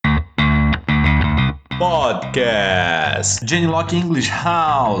Podcast Geniloker English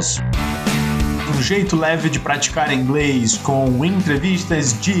House. Um jeito leve de praticar inglês com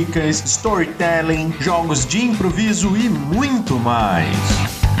entrevistas, dicas, storytelling, jogos de improviso e muito mais.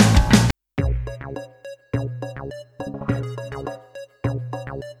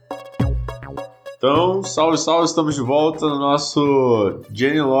 Então, salve, salve, estamos de volta no nosso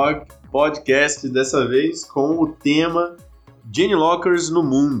GENILOKER Podcast, dessa vez com o tema GENILOKERS no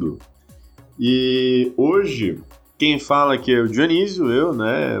mundo. E hoje, quem fala aqui é o Dionísio, eu,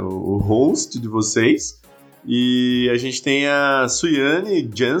 né, o host de vocês. E a gente tem a Suiane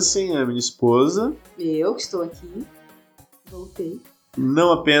Jansen, a minha esposa. Eu que estou aqui, voltei.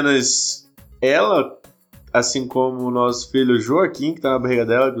 Não apenas ela, assim como o nosso filho Joaquim, que está na barriga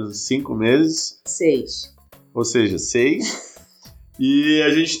dela com 5 meses. 6. Ou seja, 6. E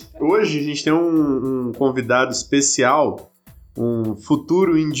hoje a gente tem um convidado especial, um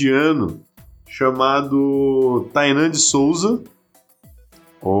futuro indiano, chamado Tainã de Souza.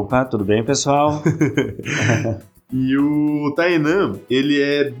 Opa, tudo bem, pessoal? E o Tainã, ele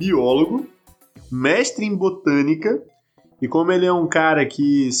é biólogo, mestre em botânica, e como ele é um cara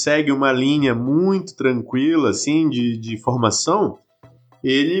que segue uma linha muito tranquila, assim, de formação,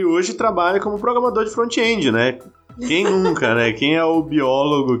 ele hoje trabalha como programador de front-end, né? Quem nunca, né? Quem é o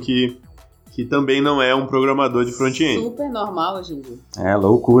biólogo que também não é um programador de front-end? Super normal hoje em dia. É,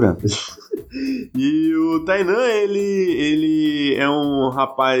 loucura. E o Tainã, ele é um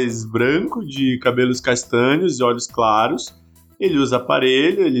rapaz branco, de cabelos castanhos e olhos claros. Ele usa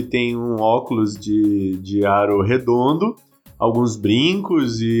aparelho, ele tem um óculos de aro redondo, alguns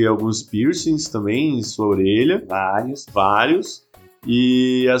brincos e alguns piercings também em sua orelha. Vários.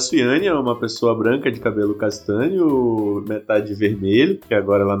 E a Suiane é uma pessoa branca de cabelo castanho, metade vermelho, porque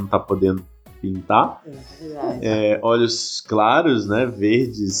agora ela não tá podendo pintar. Olhos claros, né,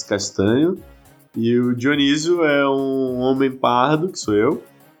 verdes, castanho. E o Dionísio é um homem pardo, que sou eu.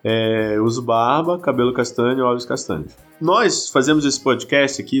 Uso barba, cabelo castanho, olhos castanhos. Nós fazemos esse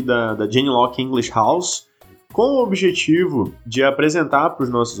podcast aqui da GENILOKER English House com o objetivo de apresentar para os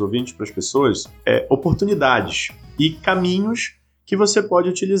nossos ouvintes, para as pessoas, oportunidades e caminhos que você pode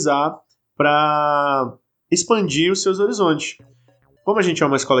utilizar para expandir os seus horizontes. Como a gente é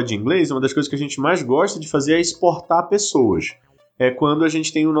uma escola de inglês, uma das coisas que a gente mais gosta de fazer é exportar pessoas. É quando a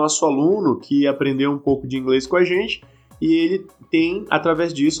gente tem o nosso aluno que aprendeu um pouco de inglês com a gente e ele tem,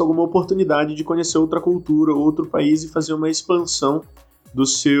 através disso, alguma oportunidade de conhecer outra cultura, outro país e fazer uma expansão do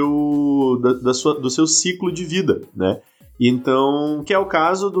seu ciclo de vida, né? Então, que é o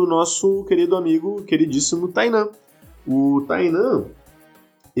caso do nosso querido amigo, queridíssimo Tainã. O Tainã,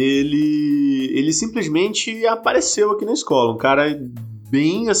 ele simplesmente apareceu aqui na escola, um cara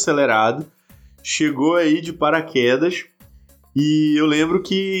bem acelerado, chegou aí de paraquedas, e eu lembro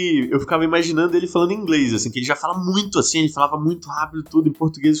que eu ficava imaginando ele falando inglês, assim, que ele já fala muito assim, ele falava muito rápido tudo em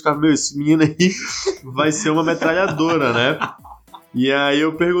português, eu ficava, meu, esse menino aí vai ser uma metralhadora, né? E aí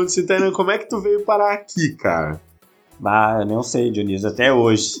eu pergunto assim, Tainã, como é que tu veio parar aqui, cara? Eu não sei, Dionísio, até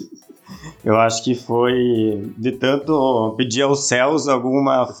hoje. Eu acho que foi de tanto pedir aos céus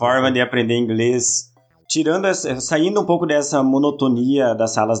alguma forma de aprender inglês, saindo um pouco dessa monotonia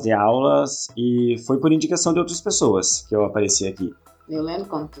das salas de aulas, e foi por indicação de outras pessoas que eu apareci aqui. Eu lembro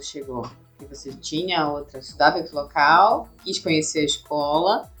quando tu chegou, que você tinha estudava em outro local, quis conhecer a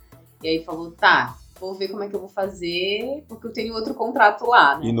escola, e aí falou, tá, vou ver como é que eu vou fazer, porque eu tenho outro contrato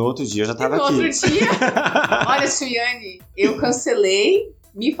lá, né? E no outro dia eu já tava aqui. No outro dia, olha, Suiane, eu cancelei,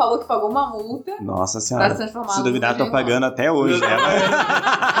 me falou que pagou uma multa. Nossa senhora, pra se transformar se duvidar, tô pagando até hoje, né?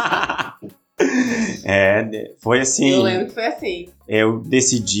 Foi assim. Eu lembro que foi assim. Eu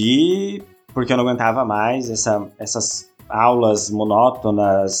decidi, porque eu não aguentava mais essas aulas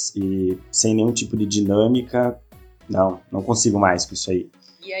monótonas e sem nenhum tipo de dinâmica. Não consigo mais com isso aí.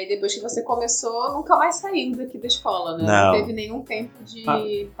 E aí, depois que você começou, nunca mais saiu daqui da escola, né? Não teve nenhum tempo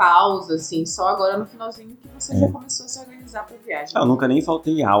de pausa, assim. Só agora no finalzinho que você já começou a se organizar pra viagem. Eu nunca nem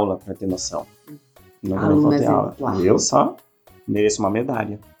faltei aula, pra ter noção. Nunca nem Aluna faltei aula. exemplar. Eu só mereço uma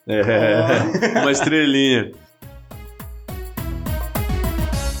medalha. Uma estrelinha.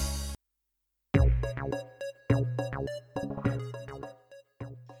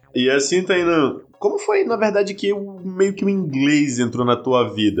 E assim, Tainã, como foi, na verdade, que meio que o inglês entrou na tua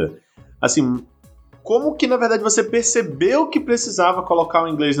vida? Assim, como que, na verdade, você percebeu que precisava colocar o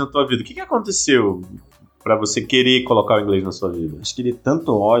inglês na tua vida? O que aconteceu pra você querer colocar o inglês na sua vida? Acho que de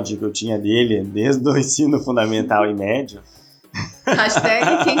tanto ódio que eu tinha dele, desde o ensino fundamental e médio.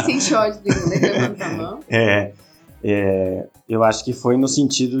 Hashtag quem sente ódio do inglês, levanta a mão. Eu acho que foi no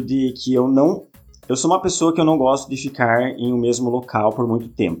sentido de que eu sou uma pessoa que eu não gosto de ficar em um mesmo local por muito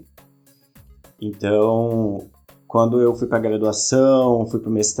tempo. Então, quando eu fui para graduação, fui para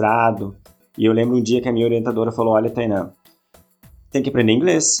o mestrado, e eu lembro um dia que a minha orientadora falou, olha, Tainã, tem que aprender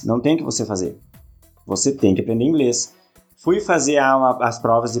inglês, não tem o que você fazer. Você tem que aprender inglês. Fui fazer as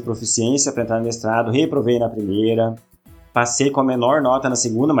provas de proficiência para entrar no mestrado, reprovei na primeira, passei com a menor nota na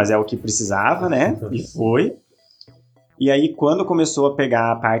segunda, mas é o que precisava, né? E foi. E aí, quando começou a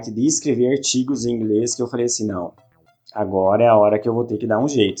pegar a parte de escrever artigos em inglês, que eu falei assim, não, agora é a hora que eu vou ter que dar um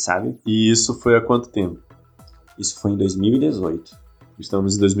jeito, sabe? E isso foi há quanto tempo? Isso foi em 2018.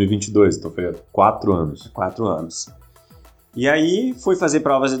 Estamos em 2022, então foi há 4 anos. 4 anos. E aí, fui fazer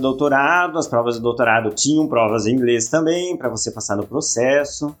provas de doutorado. As provas de doutorado tinham provas em inglês também, para você passar no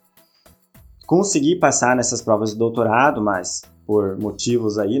processo. Consegui passar nessas provas de doutorado, mas por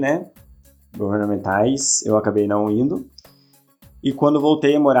motivos aí, né, governamentais, eu acabei não indo. E quando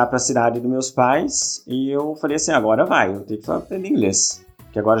voltei a morar para a cidade dos meus pais, e eu falei assim, agora vai, eu tenho que aprender inglês.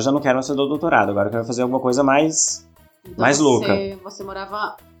 Porque agora eu já não quero mais fazer o doutorado, agora eu quero fazer alguma coisa mais louca. Você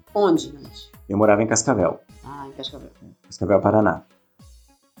morava onde, Nath? Eu morava em Cascavel. Ah, em Cascavel. Cascavel, Paraná.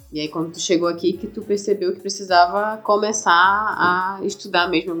 E aí, quando tu chegou aqui, que tu percebeu que precisava começar a estudar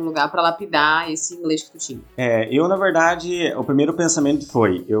mesmo em algum lugar para lapidar esse inglês que tu tinha? Eu, na verdade, o primeiro pensamento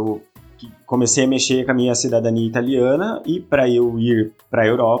foi, eu comecei a mexer com a minha cidadania italiana e para eu ir para a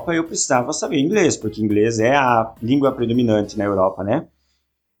Europa, eu precisava saber inglês, porque inglês é a língua predominante na Europa, né?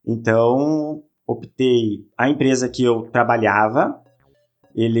 Então, optei, a empresa que eu trabalhava,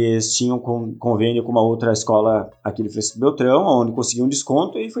 eles tinham convênio com uma outra escola aqui de Francisco Beltrão, onde consegui um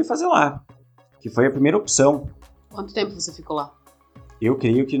desconto e fui fazer lá, que foi a primeira opção. Quanto tempo você ficou lá? Eu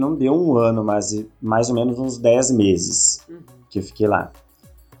creio que não deu um ano, mas mais ou menos uns 10 meses que eu fiquei lá.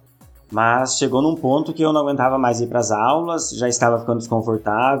 Mas chegou num ponto que eu não aguentava mais ir para as aulas, já estava ficando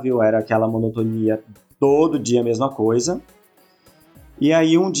desconfortável, era aquela monotonia, todo dia a mesma coisa. E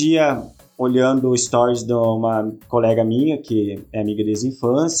aí um dia, olhando stories de uma colega minha, que é amiga desde a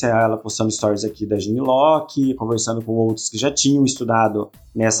infância, ela postando stories aqui da GENILOKERS, conversando com outros que já tinham estudado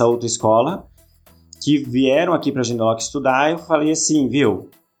nessa outra escola, que vieram aqui para a GENILOKERS estudar, eu falei assim, viu,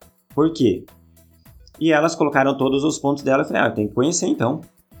 por quê? E elas colocaram todos os pontos dela, eu falei, eu tenho que conhecer então.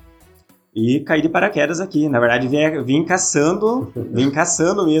 E caí de paraquedas aqui, na verdade vim caçando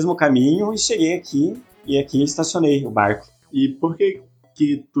mesmo o caminho e cheguei aqui, e aqui estacionei o barco. E por que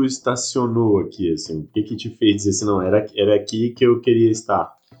tu estacionou aqui, assim? O que te fez dizer assim, não, era aqui que eu queria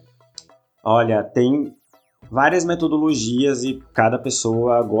estar? Olha, tem várias metodologias e cada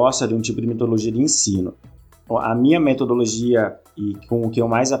pessoa gosta de um tipo de metodologia de ensino. A minha metodologia, e com o que eu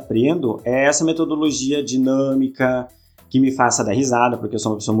mais aprendo, é essa metodologia dinâmica, que me faça dar risada, porque eu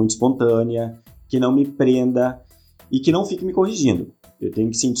sou uma pessoa muito espontânea, que não me prenda e que não fique me corrigindo. Eu tenho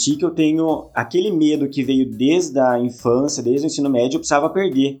que sentir que eu tenho aquele medo que veio desde a infância, desde o ensino médio, eu precisava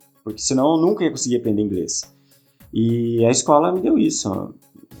perder, porque senão eu nunca ia conseguir aprender inglês. E a escola me deu isso.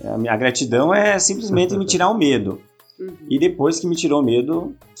 A gratidão é simplesmente me tirar o medo. E depois que me tirou o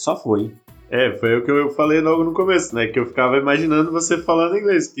medo, só foi. Foi o que eu falei logo no começo, né? Que eu ficava imaginando você falando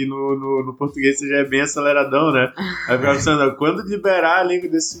inglês, que no português você já é bem aceleradão, né? Aí eu ficava pensando, quando liberar a língua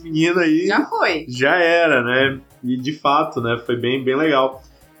desse menino aí... Já foi. Já era, né? E de fato, né? Foi bem legal.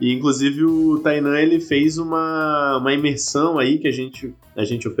 E inclusive o Tainã, ele fez uma imersão aí que a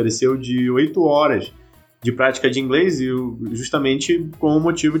gente ofereceu de 8 horas de prática de inglês, e justamente com o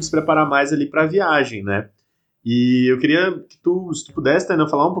motivo de se preparar mais ali para a viagem, né? E eu queria que se tu pudesse, Tainã,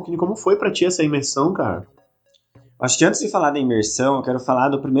 falar um pouquinho como foi pra ti essa imersão, cara. Acho que antes de falar da imersão, eu quero falar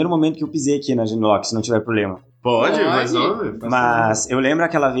do primeiro momento que eu pisei aqui na GENILOKERS, se não tiver problema. Pode. Mas não. Mas eu lembro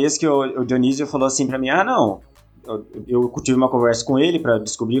aquela vez que o Dionísio falou assim pra mim, não, eu tive uma conversa com ele pra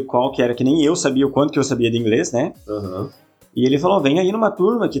descobrir qual que era, que nem eu sabia o quanto que eu sabia de inglês, né? E ele falou, vem aí numa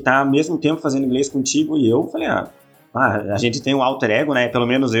turma que tá ao mesmo tempo fazendo inglês contigo, e eu falei, a gente tem um alter ego, né? Pelo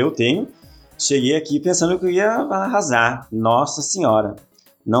menos eu tenho. Cheguei aqui pensando que eu ia arrasar. Nossa Senhora.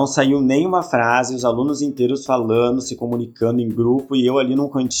 Não saiu nenhuma frase, os alunos inteiros falando, se comunicando em grupo e eu ali num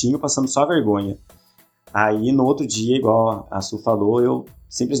cantinho passando só vergonha. Aí no outro dia, igual a Su falou, eu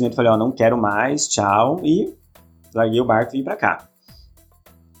simplesmente falei, não quero mais, tchau, e larguei o barco e vim pra cá.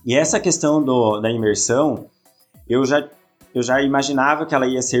 E essa questão da imersão, eu já imaginava que ela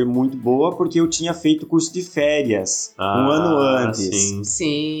ia ser muito boa porque eu tinha feito curso de férias um ano antes.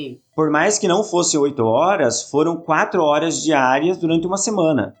 Sim. Por mais que não fosse 8 horas, foram 4 horas diárias durante uma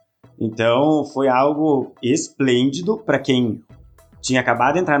semana. Então, foi algo esplêndido para quem tinha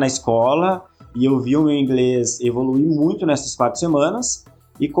acabado de entrar na escola e eu vi o meu inglês evoluir muito nessas 4 semanas.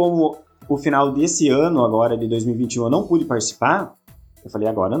 E como o final desse ano, agora de 2021, eu não pude participar, eu falei,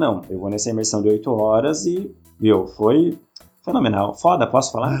 agora não. Eu vou nessa imersão de 8 horas e, foi fenomenal. Foda,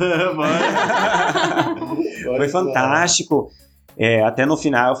 posso falar? Foi fantástico. Até no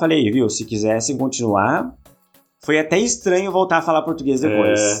final eu falei, viu, se quisessem continuar... Foi até estranho voltar a falar português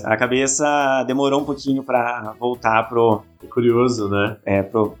depois. A cabeça demorou um pouquinho pra voltar pro... É curioso, né?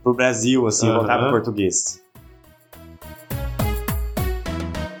 Pro Brasil, assim, voltar pro português.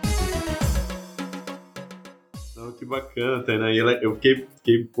 Não, que bacana, Tainã. Eu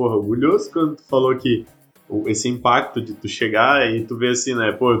fiquei orgulhoso quando tu falou que esse impacto de tu chegar e tu ver assim,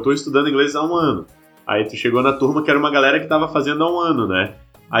 né? Pô, eu tô estudando inglês há 1 ano. Aí tu chegou na turma que era uma galera que tava fazendo há 1 ano, né?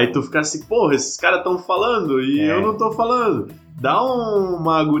 Aí tu fica assim, porra, esses caras estão falando e eu não tô falando. Dá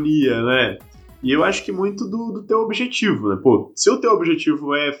uma agonia, né? E eu acho que muito do teu objetivo, né? Pô, se o teu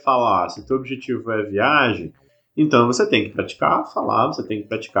objetivo é falar, se o teu objetivo é viagem, então você tem que praticar falar, você tem que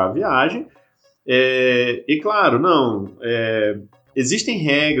praticar a viagem. E claro, existem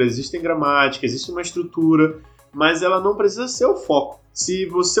regras, existem gramática, existe uma estrutura, mas ela não precisa ser o foco. Se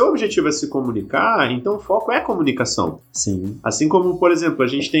o seu objetivo é se comunicar, então o foco é a comunicação. Sim. Assim como, por exemplo, a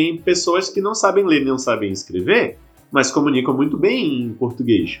gente tem pessoas que não sabem ler, não sabem escrever, mas comunicam muito bem em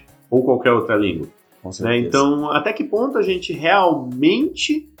português ou qualquer outra língua. Com certeza. Né? Então, até que ponto a gente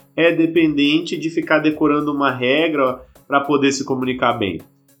realmente é dependente de ficar decorando uma regra para poder se comunicar bem?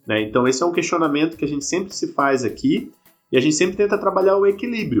 Né? Então, esse é um questionamento que a gente sempre se faz aqui e a gente sempre tenta trabalhar o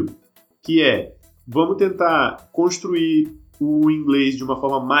equilíbrio, que é, vamos tentar construir o inglês de uma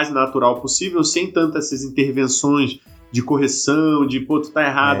forma mais natural possível, sem tantas essas intervenções de correção, de pô, tu tá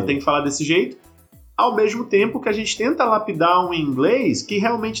errado, tem que falar desse jeito, ao mesmo tempo que a gente tenta lapidar um inglês que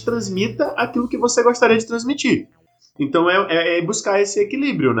realmente transmita aquilo que você gostaria de transmitir. Então é buscar esse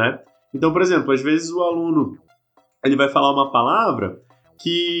equilíbrio, né? Então, por exemplo, às vezes o aluno ele vai falar uma palavra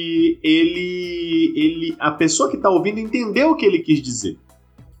que a pessoa que está ouvindo entendeu o que ele quis dizer.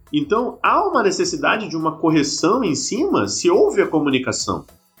 Então, há uma necessidade de uma correção em cima se houve a comunicação.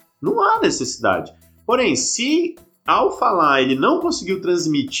 Não há necessidade. Porém, se ao falar ele não conseguiu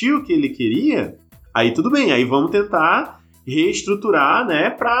transmitir o que ele queria, aí tudo bem, aí vamos tentar reestruturar, né,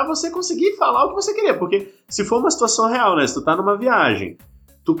 para você conseguir falar o que você queria. Porque se for uma situação real, né, se tu tá numa viagem,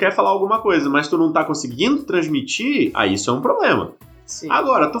 tu quer falar alguma coisa, mas tu não tá conseguindo transmitir, aí isso é um problema. Sim.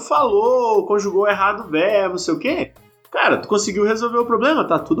 Agora, tu falou, conjugou errado o verbo, não sei o quê... Cara, tu conseguiu resolver o problema,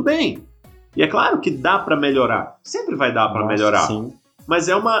 tá tudo bem. E é claro que dá pra melhorar. Sempre vai dar pra melhorar. Sim. Mas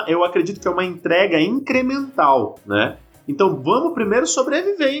eu acredito que é uma entrega incremental, né? Então vamos primeiro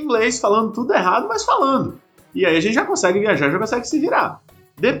sobreviver em inglês, falando tudo errado, mas falando. E aí a gente já consegue viajar, já consegue se virar.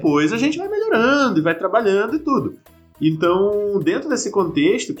 Depois a gente vai melhorando e vai trabalhando e tudo. Então, dentro desse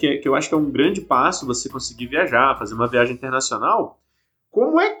contexto, que eu acho que é um grande passo você conseguir viajar, fazer uma viagem internacional,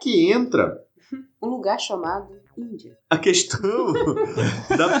 como é que entra um lugar chamado Índia? A questão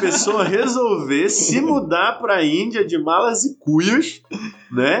da pessoa resolver se mudar para a Índia de malas e cuias,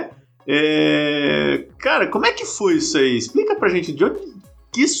 né? Cara, como é que foi isso aí? Explica pra gente de onde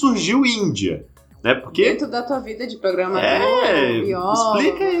que surgiu Índia, né? Porque dentro da tua vida de programador, biólogo,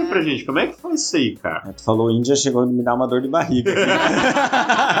 explica aí né? pra gente, como é que foi isso aí, cara? Tu falou Índia, chegou a me dar uma dor de barriga.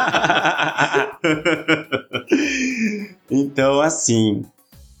 Então, assim,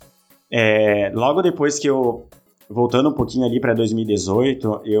 logo depois que voltando um pouquinho ali para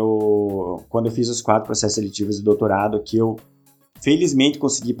 2018, quando eu fiz os 4 processos seletivos de doutorado, que eu felizmente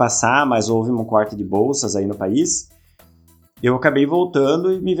consegui passar, mas houve um corte de bolsas aí no país, eu acabei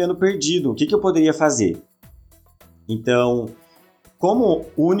voltando e me vendo perdido. O que eu poderia fazer? Então, como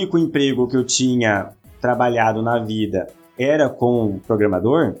o único emprego que eu tinha trabalhado na vida era com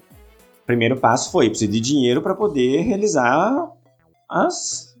programador, o primeiro passo foi, preciso de dinheiro para poder realizar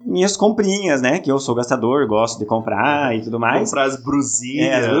as minhas comprinhas, né? Que eu sou gastador, gosto de comprar e tudo mais. Comprar as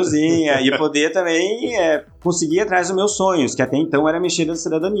brusinhas. As brusinhas. E poder também conseguir ir atrás dos meus sonhos, que até então era mexer na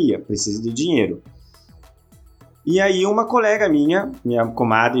cidadania. Preciso de dinheiro. E aí uma colega minha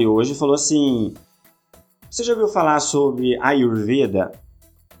comadre hoje, falou assim, você já ouviu falar sobre Ayurveda?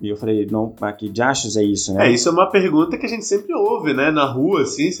 E eu falei, não, que diachos é isso, né? Isso é uma pergunta que a gente sempre ouve, né? Na rua,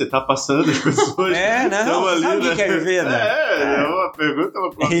 assim, você tá passando, as pessoas estão ali, sabe né? O que é Ayurveda? É uma pergunta...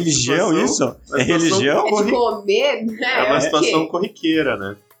 É religião isso? É religião? É de comer, né? É uma situação corriqueira,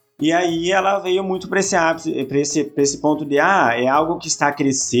 né? E aí ela veio muito para esse ponto de, é algo que está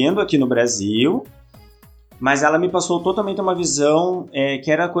crescendo aqui no Brasil, mas ela me passou totalmente uma visão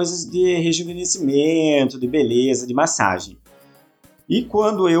que era coisas de rejuvenescimento, de beleza, de massagem. E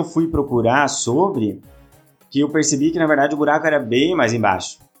quando eu fui procurar sobre, que eu percebi que na verdade o buraco era bem mais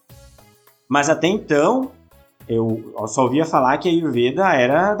embaixo. Mas até então, eu só ouvia falar que a Ayurveda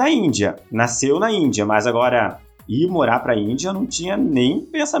era da Índia, nasceu na Índia, mas agora ir morar para a Índia eu não tinha nem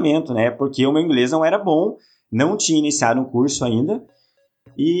pensamento, né? Porque o meu inglês não era bom, não tinha iniciado um curso ainda,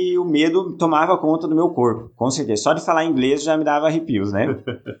 e o medo tomava conta do meu corpo, com certeza. Só de falar inglês já me dava arrepios, né?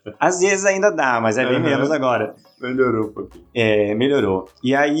 Às vezes ainda dá, mas é bem menos agora. Melhorou um pouquinho. Melhorou.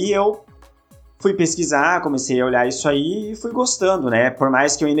 E aí eu fui pesquisar, comecei a olhar isso aí e fui gostando, né? Por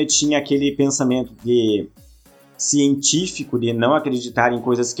mais que eu ainda tinha aquele pensamento científico de não acreditar em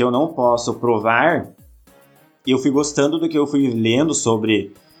coisas que eu não posso provar, eu fui gostando do que eu fui lendo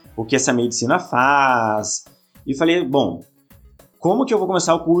sobre o que essa medicina faz. E falei, bom, como que eu vou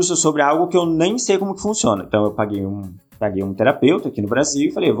começar o curso sobre algo que eu nem sei como que funciona? Então eu paguei um terapeuta aqui no Brasil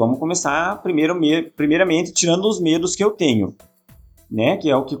e falei, vamos começar primeiramente tirando os medos que eu tenho, né?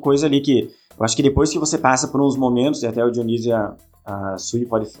 Que é coisa ali que eu acho que depois que você passa por uns momentos, e até o Dionísio e a Sui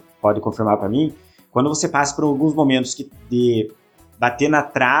pode confirmar para mim, quando você passa por alguns momentos de bater na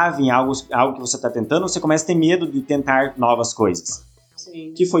trave em algo que você está tentando, você começa a ter medo de tentar novas coisas.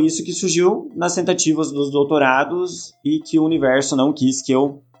 Sim. Que foi isso que surgiu nas tentativas dos doutorados e que o universo não quis que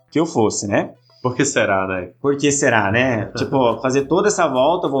eu fosse, né? Por que será, né? Por que será, né? Tipo, fazer toda essa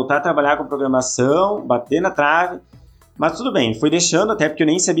volta, voltar a trabalhar com programação, bater na trave. Mas tudo bem, fui deixando até porque eu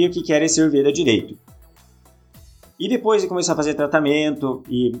nem sabia o que era esse Ayurveda direito. E depois de começar a fazer tratamento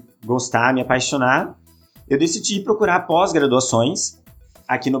e gostar, me apaixonar, eu decidi procurar pós-graduações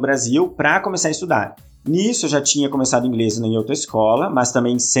aqui no Brasil para começar a estudar. Nisso eu já tinha começado inglês em outra escola, mas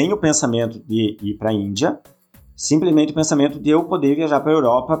também sem o pensamento de ir para a Índia, simplesmente o pensamento de eu poder viajar para a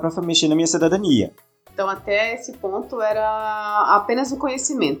Europa para mexer na minha cidadania. Então, até esse ponto era apenas o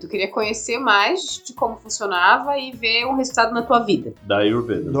conhecimento. Tu queria conhecer mais de como funcionava e ver um resultado na tua vida. Da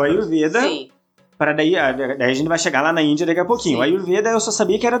Ayurveda. Do Ayurveda. Sim. Para daí a gente vai chegar lá na Índia daqui a pouquinho. Sim. O Ayurveda eu só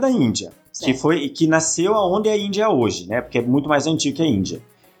sabia que era da Índia, que nasceu aonde é a Índia hoje, né? Porque é muito mais antigo que a Índia.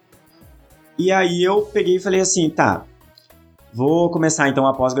 E aí eu peguei e falei assim, tá, vou começar então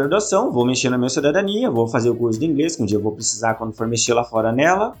a pós-graduação, vou mexer na minha cidadania, vou fazer o curso de inglês, que um dia eu vou precisar quando for mexer lá fora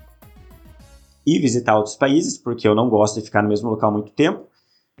nela, e visitar outros países, porque eu não gosto de ficar no mesmo local muito tempo.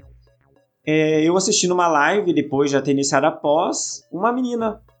 Eu assisti numa live, depois de já ter iniciado a pós, uma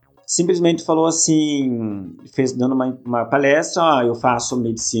menina simplesmente falou assim, dando uma palestra, eu faço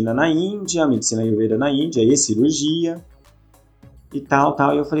medicina na Índia, medicina Ayurveda na Índia, e cirurgia, e tal,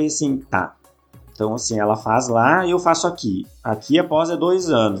 e eu falei assim, tá. Então, assim, ela faz lá e eu faço aqui. Aqui a pós é 2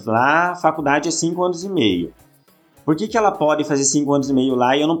 anos, lá a faculdade é 5 anos e meio. Por que ela pode fazer 5 anos e meio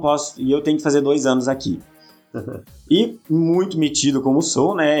lá e eu não posso, e eu tenho que fazer 2 anos aqui? E muito metido como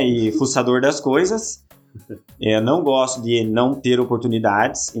sou, né, e fuçador das coisas, não gosto de não ter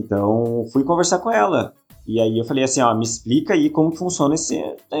oportunidades, então fui conversar com ela. E aí eu falei assim, me explica aí como que funciona esse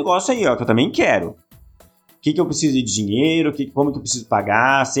negócio aí, que eu também quero. O que eu preciso de dinheiro, como que eu preciso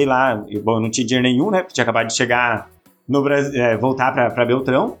pagar, sei lá. Eu não tinha dinheiro nenhum, né, porque tinha acabado de chegar no Brasil, voltar para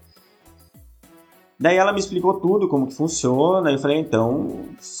Beltrão. Daí ela me explicou tudo, como que funciona, e eu falei, então,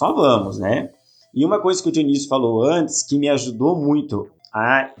 só vamos, né? E uma coisa que o Dionísio falou antes, que me ajudou muito,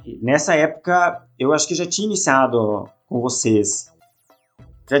 nessa época, eu acho que já tinha iniciado com vocês.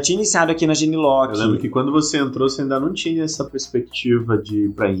 Já tinha iniciado aqui na GENILOKERS. Eu lembro que quando você entrou, você ainda não tinha essa perspectiva de ir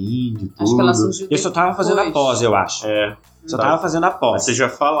pra Índia e tudo. Acho que ela surgiu Eu só tava fazendo a pós, eu acho. Só tava fazendo a pós. Mas você já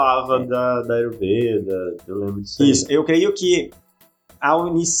falava da Ayurveda, eu lembro disso. Isso, eu creio que ao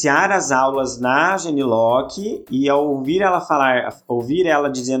iniciar as aulas na GENILOKERS e ao ouvir ela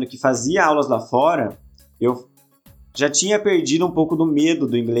dizendo que fazia aulas lá fora, eu já tinha perdido um pouco do medo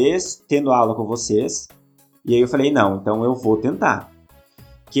do inglês, tendo aula com vocês. E aí eu falei, não, então eu vou tentar.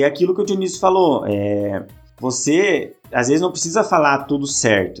 Que é aquilo que o Dionísio falou, você às vezes não precisa falar tudo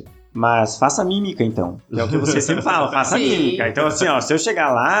certo, mas faça mímica então, que é o que você sempre fala, faça mímica. Então assim, se eu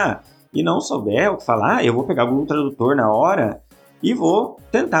chegar lá e não souber o que falar, eu vou pegar o Google Tradutor na hora e vou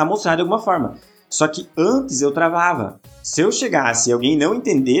tentar mostrar de alguma forma. Só que antes eu travava. Se eu chegasse e alguém não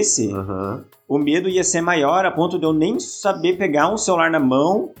entendesse, o medo ia ser maior a ponto de eu nem saber pegar um celular na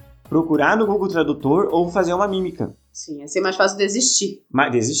mão, procurar no Google Tradutor ou fazer uma mímica. Sim, ia ser mais fácil desistir. Mas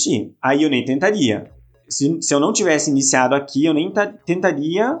desistir. Aí eu nem tentaria. Se eu não tivesse iniciado aqui, eu nem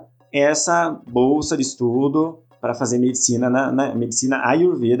tentaria essa bolsa de estudo para fazer medicina na medicina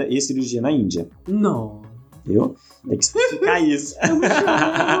Ayurveda e cirurgia na Índia. Não. Viu? Tem que explicar isso. Vamos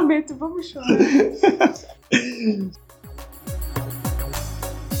chorar, no momento, vamos chorar.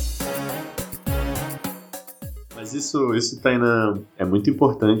 Mas isso, Tainã, é muito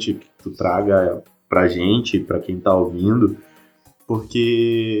importante que tu traga pra gente, pra quem tá ouvindo,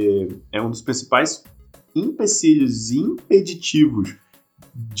 porque é um dos principais empecilhos e impeditivos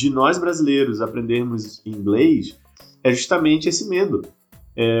de nós brasileiros aprendermos inglês, é justamente esse medo.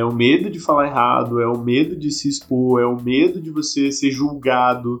 É o medo de falar errado, é o medo de se expor, é o medo de você ser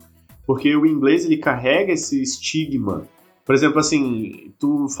julgado, Porque o inglês, ele carrega esse estigma. Por exemplo, assim,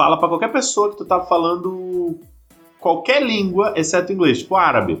 tu fala pra qualquer pessoa que tu tá falando qualquer língua, exceto inglês, tipo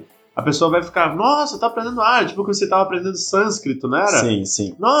árabe. A pessoa vai ficar, nossa, tá aprendendo árabe, tipo que você tava aprendendo sânscrito, não era? Sim,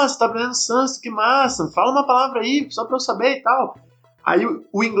 sim. Nossa, tá aprendendo sânscrito, que massa, fala uma palavra aí, só pra eu saber e tal. Aí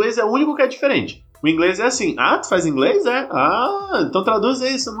o inglês é o único que é diferente. O inglês é assim, tu faz inglês? Então traduz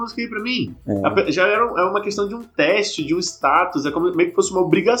aí essa música aí pra mim. Já é uma questão de um teste, de um status, é como meio que fosse uma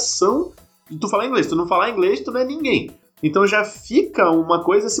obrigação de tu falar inglês. Se tu não falar inglês, tu não é ninguém. Então já fica uma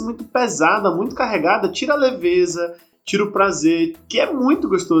coisa assim muito pesada, muito carregada, tira a leveza, tira o prazer, que é muito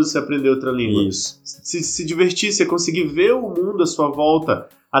gostoso você aprender outra língua. Isso. Se divertir, você conseguir ver o mundo à sua volta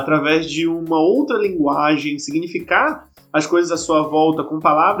através de uma outra linguagem, significar as coisas à sua volta com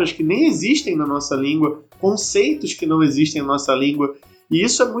palavras que nem existem na nossa língua, conceitos que não existem na nossa língua. E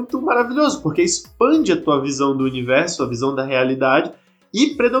isso é muito maravilhoso, porque expande a tua visão do universo, a visão da realidade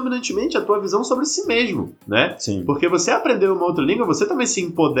e, predominantemente, a tua visão sobre si mesmo, né? Sim. Porque você aprendeu uma outra língua, você também se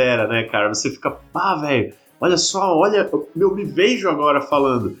empodera, né, cara? Você fica, velho, olha só, eu me vejo agora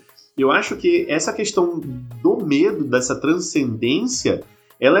falando. Eu acho que essa questão do medo, dessa transcendência,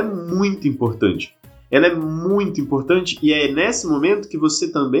 ela é muito importante. Ela é muito importante e é nesse momento que você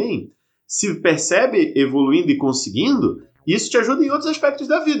também se percebe evoluindo e conseguindo, e isso te ajuda em outros aspectos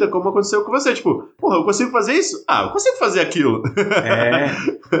da vida, como aconteceu com você. Tipo, eu consigo fazer isso? Eu consigo fazer aquilo.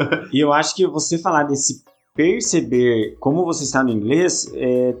 E eu acho que você falar desse perceber como você está no inglês,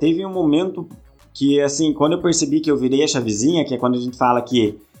 teve um momento que, assim, quando eu percebi que eu virei a chavezinha, que é quando a gente fala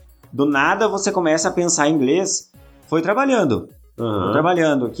que do nada você começa a pensar em inglês, foi trabalhando.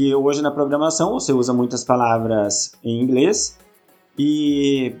 Trabalhando, que hoje na programação você usa muitas palavras em inglês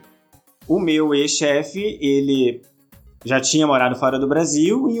e o meu ex-chefe, ele já tinha morado fora do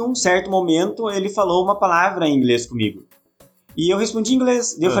Brasil e em um certo momento ele falou uma palavra em inglês comigo e eu respondi em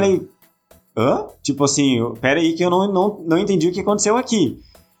inglês, e eu falei, tipo assim, peraí que eu não entendi o que aconteceu aqui,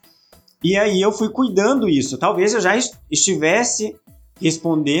 e aí eu fui cuidando isso, talvez eu já estivesse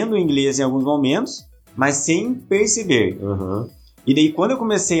respondendo em inglês em alguns momentos, mas sem perceber. E daí, quando eu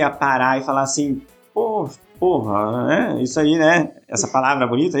comecei a parar e falar assim, porra, né? Isso aí, né? Essa palavra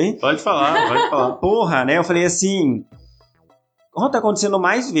bonita aí. Pode falar. Porra, né? Eu falei assim, tá acontecendo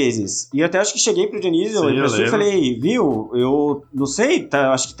mais vezes. E eu até acho que cheguei pro Dionísio e falei, viu, eu não sei,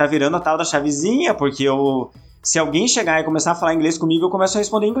 acho que tá virando a tal da chavezinha, porque se alguém chegar e começar a falar inglês comigo, eu começo a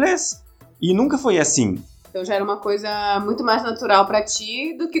responder em inglês. E nunca foi assim. Então já era uma coisa muito mais natural pra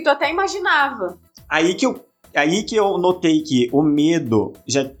ti do que tu até imaginava. Aí que eu notei que o medo,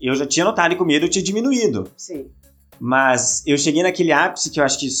 eu já tinha notado que o medo tinha diminuído. Sim. Mas eu cheguei naquele ápice que eu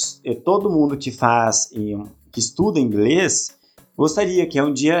acho que todo mundo que estuda inglês gostaria, que é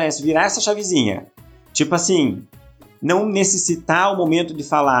um dia virar essa chavezinha. Tipo assim, não necessitar o momento de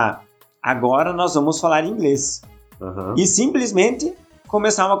falar, agora nós vamos falar inglês. E simplesmente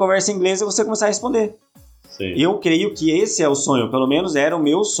começar uma conversa em inglês e você começar a responder. Sim. Eu creio que esse é o sonho, pelo menos era o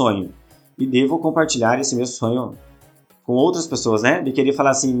meu sonho. E devo compartilhar esse meu sonho com outras pessoas, né? De querer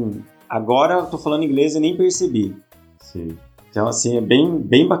falar assim, agora eu tô falando inglês e nem percebi. Sim. Então, assim, é bem,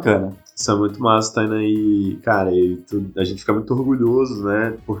 bem bacana. Isso é muito massa, Tainã, e, cara, a gente fica muito orgulhoso,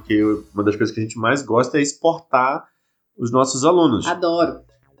 né? Porque uma das coisas que a gente mais gosta é exportar os nossos alunos. Adoro.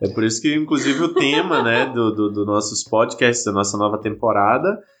 É por isso que, inclusive, o tema, né, do nossos podcasts, da nossa nova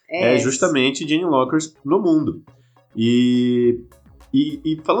temporada, é justamente GENILOKERS no mundo. E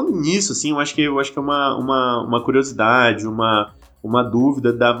falando nisso, assim, eu acho que é uma curiosidade, uma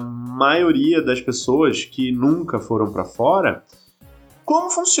dúvida da maioria das pessoas que nunca foram pra fora. Como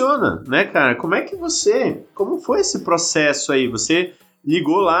funciona, né, cara? Como foi esse processo aí? Você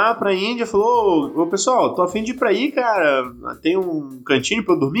ligou lá pra Índia e falou, ô pessoal, tô a fim de ir pra aí, cara, tem um cantinho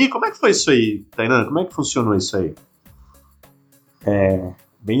pra eu dormir? Como é que foi isso aí, Tainã? Como é que funcionou isso aí?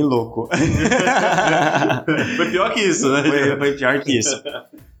 Bem louco. Foi pior que isso, né? Foi pior que isso.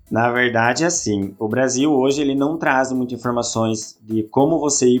 Na verdade, assim, o Brasil hoje ele não traz muitas informações de como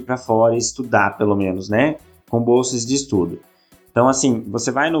você ir para fora e estudar, pelo menos, né? Com bolsas de estudo. Então, assim, você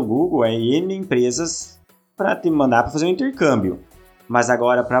vai no Google, N empresas para te mandar para fazer um intercâmbio. Mas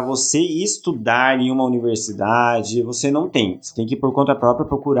agora, para você estudar em uma universidade, você não tem. Você tem que ir por conta própria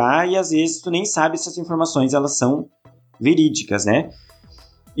procurar e, às vezes, tu nem sabe se essas informações elas são verídicas, né?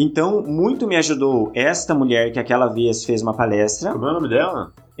 Então, muito me ajudou esta mulher que aquela vez fez uma palestra. Como é o nome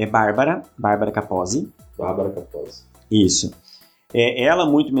dela? É Bárbara Capozzi. Bárbara Capozzi. Isso. Ela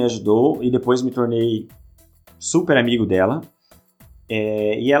muito me ajudou e depois me tornei super amigo dela.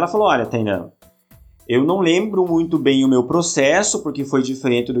 E ela falou, olha, Tainã, eu não lembro muito bem o meu processo, porque foi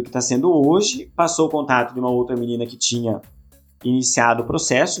diferente do que está sendo hoje. Passou o contato de uma outra menina que tinha iniciado o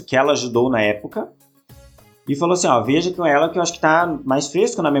processo, que ela ajudou na época, e falou assim, ó, veja com ela que eu acho que tá mais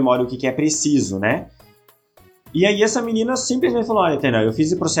fresco na memória o que é preciso, né? E aí essa menina simplesmente falou, olha, Tainã, eu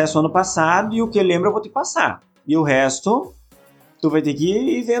fiz o processo ano passado e o que eu lembro eu vou te passar. E o resto, tu vai ter que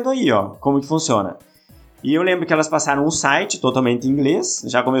ir vendo aí, ó, como que funciona. E eu lembro que elas passaram um site totalmente em inglês,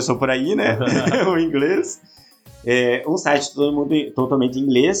 já começou por aí, né? O inglês. Um site totalmente em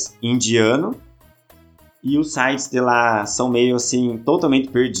inglês, indiano. E os sites de lá são meio assim, totalmente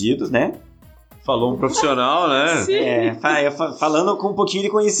perdidos, né? Falou um profissional, né? Sim. Falando com um pouquinho de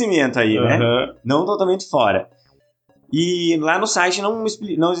conhecimento aí, né? Não totalmente fora. E lá no site não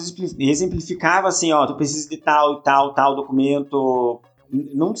exemplificava assim, ó, tu precisa de tal e tal documento,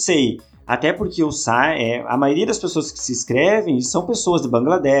 não sei. Até porque a maioria das pessoas que se inscrevem são pessoas de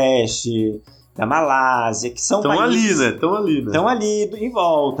Bangladesh, da Malásia, que são países... Estão ali, né? Estão ali em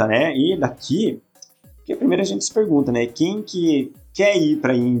volta, né? E daqui, porque primeiro a gente se pergunta, né? Quem que quer ir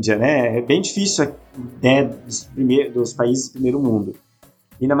para a Índia, né? É bem difícil, né, dos países do primeiro mundo.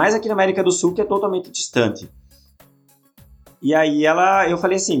 Ainda mais aqui na América do Sul, que é totalmente distante. E aí eu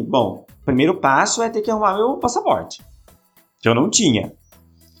falei assim, bom, o primeiro passo é ter que arrumar meu passaporte, que eu não tinha.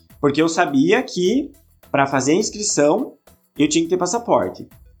 Porque eu sabia que para fazer a inscrição eu tinha que ter passaporte.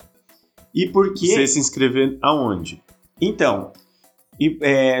 E porque... Você se inscrever aonde? Então,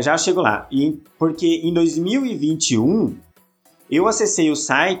 já chego lá. Porque em 2021 eu acessei o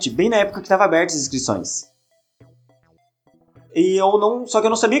site bem na época que estava abertas as inscrições. Só que eu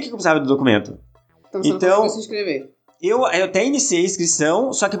não sabia o que eu precisava do documento. Então você não conseguiu se inscrever? Eu até iniciei a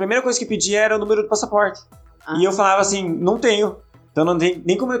inscrição, só que a primeira coisa que pedia era o número do passaporte. E eu falava assim, não tenho. Então não tem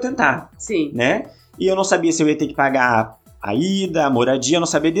nem como eu tentar. Sim. Né? E eu não sabia se eu ia ter que pagar a ida, a moradia, eu não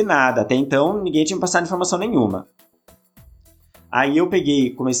sabia de nada. Até então ninguém tinha me passado informação nenhuma. Aí eu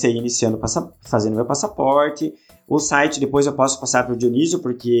comecei iniciando, fazendo meu passaporte. O site depois eu posso passar para o Dionísio,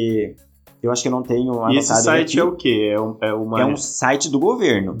 porque eu acho que eu não tenho anotado. E esse site aqui. é o quê? É um site do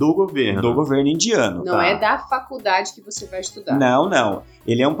governo. Do governo. Do governo indiano. Não é da faculdade que você vai estudar. Não.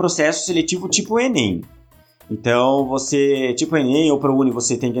 Ele é um processo seletivo tipo Enem. Então, você, tipo Enem ou ProUni,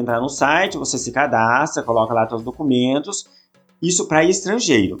 você tem que entrar no site, você se cadastra, coloca lá seus documentos. Isso para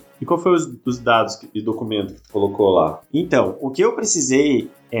estrangeiro. E qual foi os dados e documento que tu colocou lá? Então, o que eu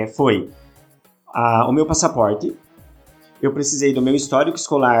precisei foi o meu passaporte. Eu precisei do meu histórico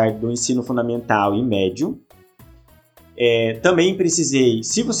escolar do ensino fundamental e médio. Também precisei,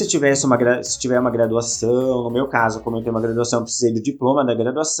 se você tiver uma graduação, no meu caso, como eu tenho uma graduação, eu precisei do diploma da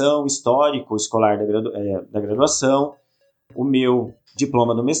graduação, histórico escolar da graduação, o meu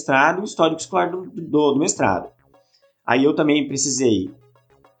diploma do mestrado e o histórico escolar do mestrado. Aí eu também precisei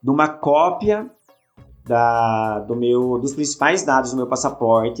de uma cópia dos principais dados do meu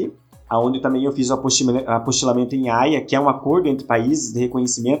passaporte, onde também eu fiz o apostilamento em AIA, que é um acordo entre países de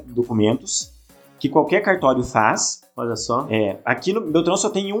reconhecimento de documentos, que qualquer cartório faz. Olha só. Aqui no Beltrão só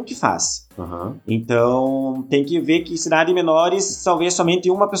tem um que faz. Uhum. Então, tem que ver que cidades menores, talvez somente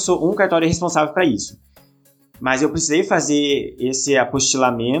um cartório é responsável para isso. Mas eu precisei fazer esse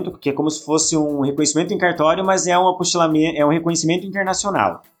apostilamento, que é como se fosse um reconhecimento em cartório, mas é um reconhecimento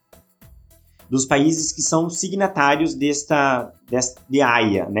internacional dos países que são signatários de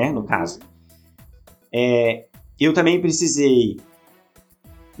AIA, né, no caso. Eu também precisei,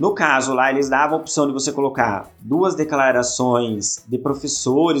 no caso lá, eles davam a opção de você colocar 2 declarações de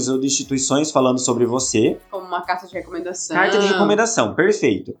professores ou de instituições falando sobre você. Como uma carta de recomendação. Carta de recomendação,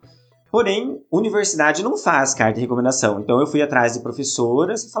 perfeito. Porém, universidade não faz carta de recomendação. Então, eu fui atrás de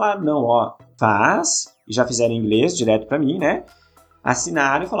professoras e falaram, não, faz. E já fizeram em inglês, direto para mim, né?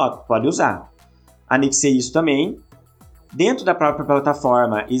 Assinaram e falaram, pode usar. Anexei isso também. Dentro da própria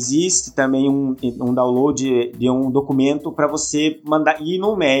plataforma, existe também um download de um documento para você ir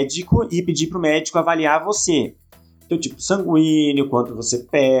no médico e pedir para o médico avaliar você. Então, tipo, sanguíneo, quanto você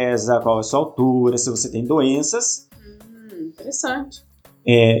pesa, qual é a sua altura, se você tem doenças. Interessante.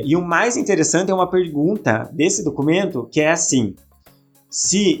 E o mais interessante é uma pergunta desse documento, que é assim,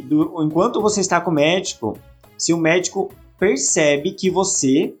 enquanto você está com o médico, se o médico percebe que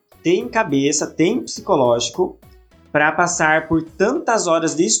você tem cabeça, tem psicológico para passar por tantas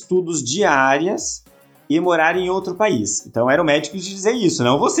horas de estudos diárias e morar em outro país. Então era o médico que dizer isso,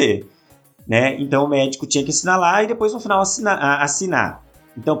 não você. Né? Então o médico tinha que assinar lá e depois no final assinar.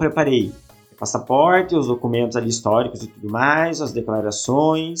 Então preparei passaporte, os documentos ali históricos e tudo mais, as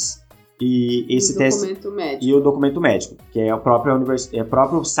declarações e esse teste médico. E o documento médico, que é o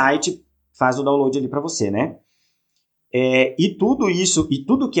próprio site faz o download ali para você, né? E tudo isso, e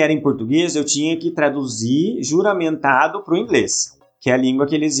tudo que era em português, eu tinha que traduzir juramentado para o inglês, que é a língua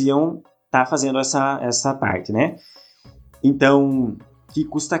que eles iam estar fazendo essa parte, né? Então, que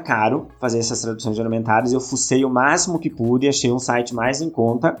custa caro fazer essas traduções juramentadas. Eu fucei o máximo que pude, achei um site mais em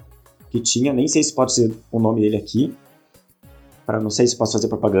conta que tinha, nem sei se pode ser o nome dele aqui, não sei se posso fazer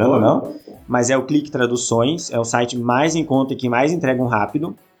propaganda ou não, mas é o Clique Traduções, é o site mais em conta e que mais entregam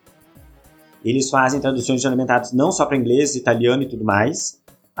rápido. Eles fazem traduções juramentadas não só para inglês, italiano e tudo mais.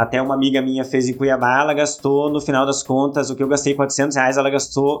 Até uma amiga minha fez em Cuiabá, ela gastou, no final das contas, o que eu gastei R$400, ela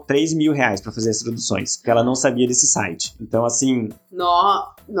gastou R$3.000 para fazer as traduções, porque ela não sabia desse site. Então, assim...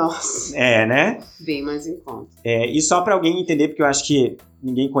 Nossa. Né? Bem mais em conta. E só para alguém entender, porque eu acho que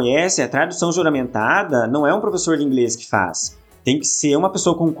ninguém conhece, a tradução juramentada não é um professor de inglês que faz. Tem que ser uma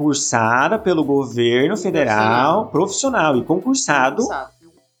pessoa concursada pelo governo federal, profissional e concursado.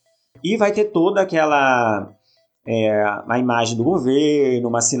 E vai ter toda aquela... a imagem do governo,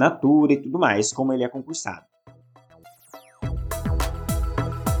 uma assinatura e tudo mais, como ele é concursado.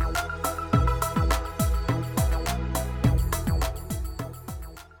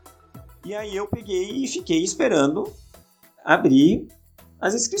 E aí eu peguei e fiquei esperando abrir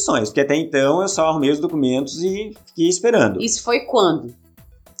as inscrições, porque até então eu só arrumei os documentos e fiquei esperando. Isso foi quando?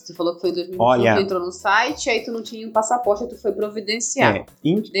 Você falou que foi em 2021, tu entrou no site, aí tu não tinha um passaporte, aí tu foi providenciar.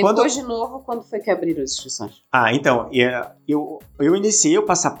 Depois, de novo, quando foi que abriram as inscrições? Então, eu iniciei o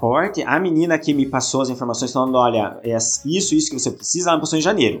passaporte, a menina que me passou as informações falando, olha, isso que você precisa, ela me passou em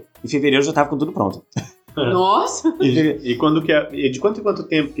janeiro. Em fevereiro eu já tava com tudo pronto. Nossa! E quando que de quanto em quanto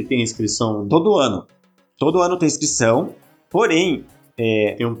tempo que tem inscrição? Todo ano. Todo ano tem inscrição, porém...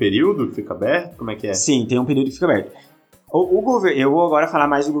 Tem um período que fica aberto? Como é que é? Sim, tem um período que fica aberto. Eu vou agora falar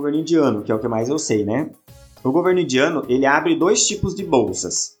mais do governo indiano, que é o que mais eu sei, né? O governo indiano, ele abre 2 tipos de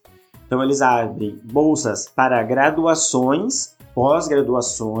bolsas. Então, eles abrem bolsas para graduações,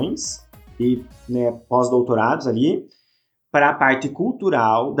 pós-graduações e pós-doutorados ali, para a parte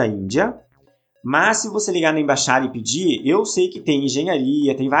cultural da Índia. Mas, se você ligar na embaixada e pedir, eu sei que tem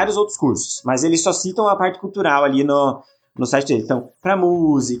engenharia, tem vários outros cursos, mas eles só citam a parte cultural ali no site deles. Então, para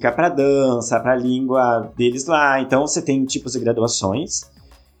música, para dança, para língua deles lá. Então, você tem tipos de graduações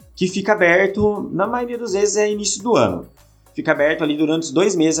que fica aberto, na maioria das vezes, é início do ano. Fica aberto ali durante os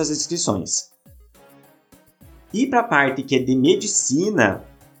 2 meses as inscrições. E para a parte que é de medicina,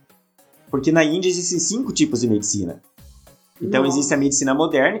 porque na Índia existem 5 tipos de medicina. Então, existe a medicina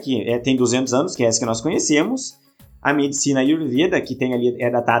moderna, que tem 200 anos, que é essa que nós conhecemos. A medicina Ayurveda, que tem ali, é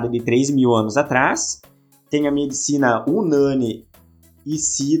datada de 3.000 anos atrás. Tem a medicina Unani e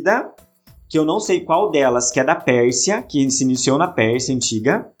Siddha, que eu não sei qual delas, que é da Pérsia, que se iniciou na Pérsia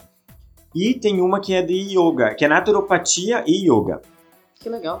antiga. E tem uma que é de yoga, que é naturopatia e yoga. Que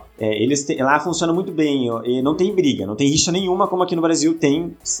legal. Lá funciona muito bem, e não tem briga, não tem rixa nenhuma como aqui no Brasil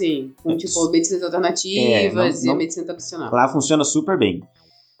tem. Sim, tipo medicinas alternativas e a medicina tradicional. Lá funciona super bem.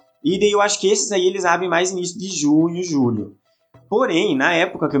 E daí eu acho que esses aí eles abrem mais início de junho, julho. Porém, na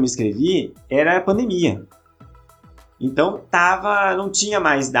época que eu me inscrevi, era a pandemia. Então, não tinha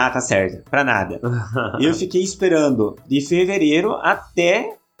mais data certa pra nada. Eu fiquei esperando de fevereiro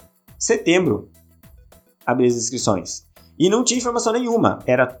até setembro abrir as inscrições. E não tinha informação nenhuma.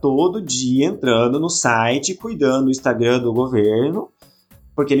 Era todo dia entrando no site, cuidando do Instagram do governo,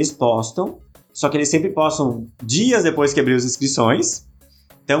 porque eles postam. Só que eles sempre postam dias depois que abriu as inscrições.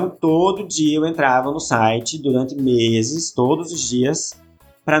 Então, todo dia eu entrava no site durante meses, todos os dias,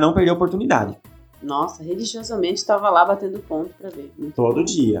 para não perder a oportunidade. Nossa, religiosamente estava lá batendo ponto para ver. Todo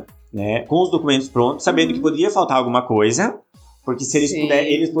dia, né? Com os documentos prontos, sabendo que poderia faltar alguma coisa, porque se eles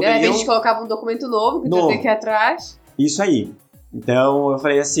puderem, eles poderiam... De repente colocavam um documento novo que tu ia ter que ir atrás. Isso aí. Então, eu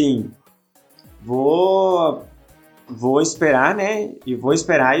falei assim, vou esperar, né? E vou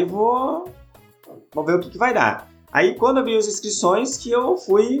esperar e vou ver o que vai dar. Aí, quando abriu as inscrições, que eu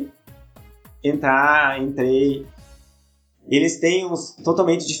entrei. Eles têm uns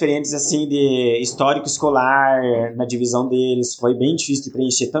totalmente diferentes, assim, de histórico escolar na divisão deles. Foi bem difícil de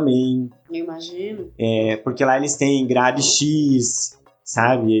preencher também. Eu imagino. Porque lá eles têm grade X,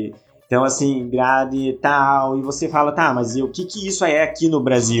 sabe? Então, assim, grade tal. E você fala, tá, mas o que isso é aqui no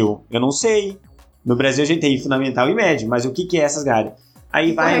Brasil? Eu não sei. No Brasil a gente tem fundamental e médio, mas o que é essas grades?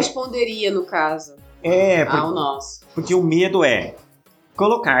 Aí vai... corresponderia, no caso, ao nosso. Porque o medo é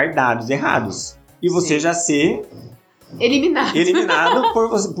colocar dados errados. E você já ser... Eliminado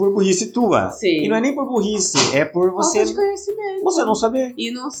por burrice tua. Sim. E não é nem por burrice, é por você... Falta de conhecimento. Você não saber. E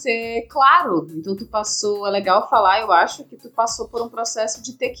não ser claro. Então tu passou... É legal falar, eu acho, que tu passou por um processo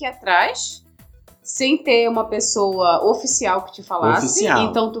de ter que ir atrás, sem ter uma pessoa oficial que te falasse. Oficial.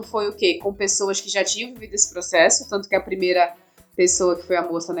 Então tu foi o quê? Com pessoas que já tinham vivido esse processo, tanto que a primeira pessoa que foi a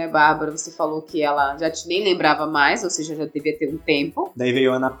moça, né, Bárbara, você falou que ela já nem lembrava mais, ou seja, já devia ter um tempo. Daí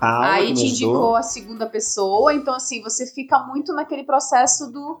veio a Ana Paula, Aí que te me ajudou. indicou a segunda pessoa, então assim, você fica muito naquele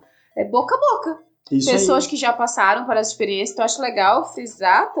processo do boca a boca. Isso Pessoas aí. que já passaram por essa experiência, então eu acho legal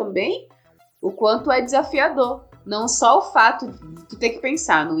frisar também o quanto é desafiador. Não só o fato de tu ter que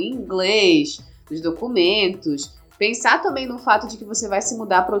pensar no inglês, nos documentos, pensar também no fato de que você vai se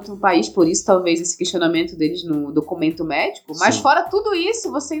mudar para outro país, por isso talvez esse questionamento deles no documento médico, mas Sim. fora tudo isso,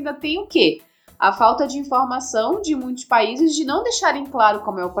 você ainda tem o quê? A falta de informação de muitos países de não deixarem claro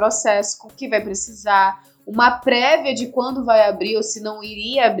como é o processo, o que vai precisar, uma prévia de quando vai abrir ou se não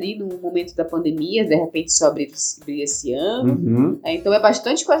iria abrir no momento da pandemia, de repente só abrir esse ano. Uhum. Então é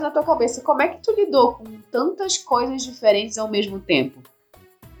bastante coisa na tua cabeça. Como é que tu lidou com tantas coisas diferentes ao mesmo tempo?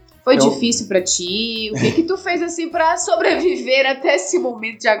 Foi difícil pra ti? O que tu fez assim pra sobreviver até esse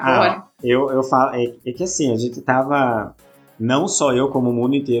momento de agora? Eu falo, é que assim, a gente tava, não só eu, como o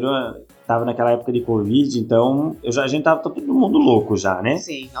mundo inteiro, tava naquela época de Covid, então a gente tava todo mundo louco já, né?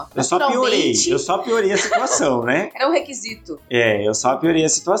 Sim, Eu só piorei a situação, né? Era um requisito. Eu só piorei a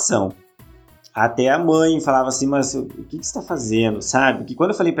situação. Até a mãe falava assim, mas o que você tá fazendo, sabe? Que quando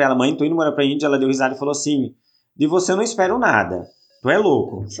eu falei pra ela, mãe, tô indo morar pra Índia, ela deu risada e falou assim, de você eu não espero nada. Tu é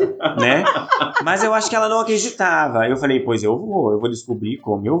louco, né? Mas eu acho que ela não acreditava. Eu falei, pois eu vou descobrir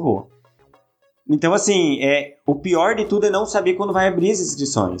como eu vou. Então, assim, o pior de tudo é não saber quando vai abrir as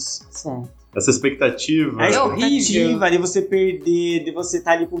inscrições. Certo. Essa expectativa. A horrível. expectativa de você perder, de você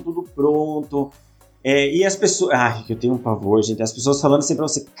estar ali com tudo pronto. E as pessoas... Ai, que eu tenho um pavor, gente. As pessoas falando assim pra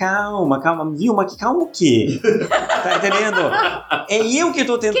você, calma, viu? Mas calma o quê? Tá entendendo? É eu que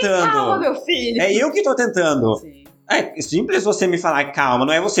tô tentando. Calma, meu filho. É eu que tô tentando. Sim. É simples você me falar, calma,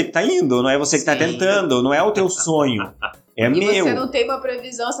 não é você que tá indo, não é você que tá tentando, não é o teu sonho, é E meu. você não tem uma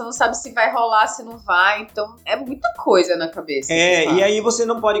previsão, você não sabe se vai rolar, se não vai, então é muita coisa na cabeça. E aí você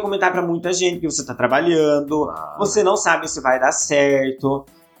não pode comentar pra muita gente que você tá trabalhando, você não sabe se vai dar certo,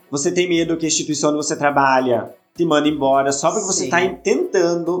 você tem medo que a instituição onde você trabalha te manda embora só porque você tá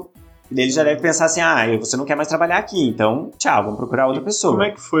tentando. Ele já deve pensar assim, você não quer mais trabalhar aqui, então tchau, vamos procurar outra pessoa. Como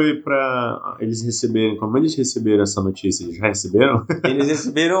é que foi pra eles receberem, como eles receberam essa notícia? Eles já receberam? Eles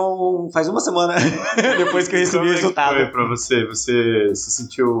receberam faz uma semana, depois que eu recebi o resultado. Como é que foi pra você? Você se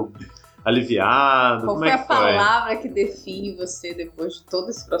sentiu aliviado? Qual Como foi é a que foi? palavra que define você depois de todo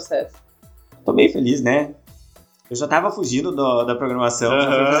esse processo? Tô bem feliz, né? Eu já tava fugindo da programação, já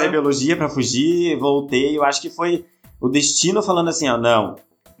fui fazer biologia pra fugir, voltei, eu acho que foi o destino falando assim, não...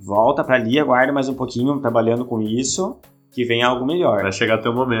 Volta pra ali, aguarda mais um pouquinho trabalhando com isso, que vem algo melhor. Vai chegar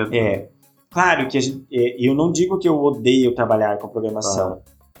teu momento. Claro que eu não digo que eu odeio trabalhar com programação,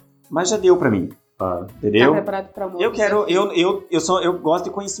 mas já deu pra mim. Entendeu? Tá preparado pra um Eu quero, eu gosto de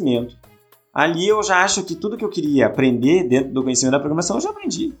conhecimento. Ali eu já acho que tudo que eu queria aprender dentro do conhecimento da programação eu já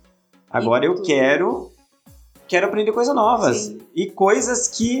aprendi. Agora eu quero aprender coisas novas. Sim. E coisas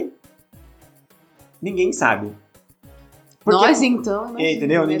que ninguém sabe. Porque, nós, então, né?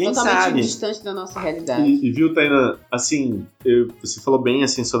 entendeu? Ninguém totalmente sabe. distante da nossa realidade. E viu, Tainã, assim, você falou bem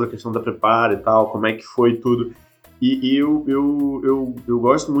assim sobre a questão da preparo e tal, como é que foi tudo. E eu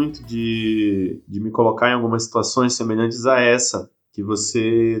gosto muito de me colocar em algumas situações semelhantes a essa que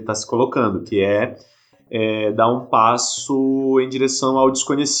você está se colocando, que é dar um passo em direção ao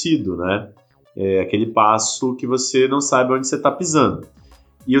desconhecido, né? Aquele passo que você não sabe onde você está pisando.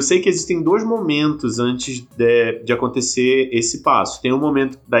 E eu sei que existem dois momentos antes de acontecer esse passo. Tem um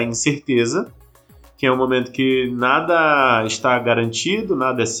momento da incerteza, que é um momento que nada está garantido,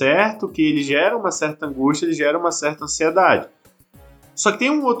 nada é certo, que ele gera uma certa angústia, ele gera uma certa ansiedade. Só que tem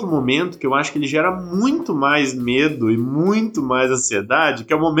um outro momento que eu acho que ele gera muito mais medo e muito mais ansiedade,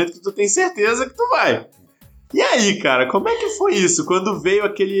 que é o momento que tu tem certeza que tu vai. E aí, cara, como é que foi isso? Quando veio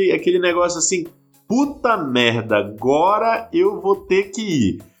aquele negócio assim... Puta merda, agora eu vou ter que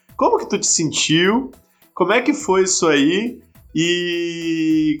ir. Como que tu te sentiu? Como é que foi isso aí?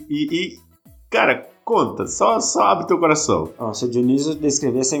 E cara, conta, só abre teu coração. Se o Dionísio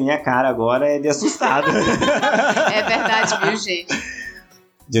descrevesse a minha cara agora é de assustado. É verdade, viu, gente?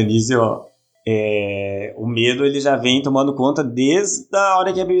 Dionísio, o medo ele já vem tomando conta desde a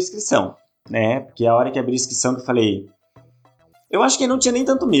hora que abriu a inscrição, né? Porque a hora que abriu a inscrição que eu falei... Eu acho que eu não tinha nem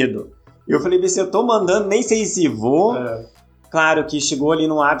tanto medo. Eu falei, se eu tô mandando, nem sei se vou. Claro que chegou ali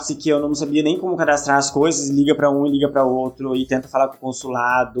no ápice que eu não sabia nem como cadastrar as coisas. Liga pra um e liga pra outro. E tenta falar com o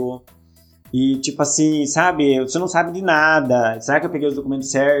consulado. E tipo assim, sabe? Você não sabe de nada. Será que eu peguei os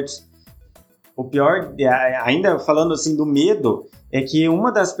documentos certos? O pior, ainda falando assim do medo, é que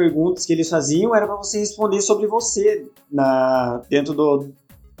uma das perguntas que eles faziam era pra você responder sobre você dentro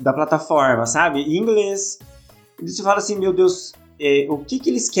da plataforma, sabe? Em inglês. E você fala assim, meu Deus... o que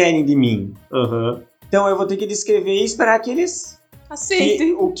eles querem de mim. Então eu vou ter que descrever e esperar que eles...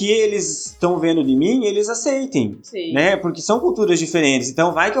 Aceitem. O que eles estão vendo de mim, eles aceitem. Sim. Né? Porque são culturas diferentes.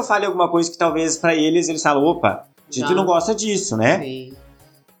 Então vai que eu fale alguma coisa que talvez pra eles falam, opa, a gente não gosta disso, né? Sim.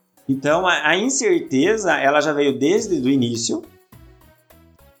 Então a incerteza, ela já veio desde o início.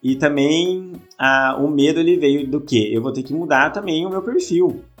 E também o medo, ele veio do quê? Eu vou ter que mudar também o meu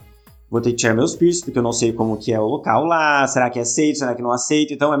perfil. Vou ter que tirar meus piercings, porque eu não sei como que é o local lá. Será que é aceito? Será que não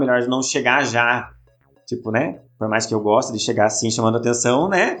aceito? Então é melhor não chegar já, tipo, né? Por mais que eu goste de chegar assim, chamando atenção,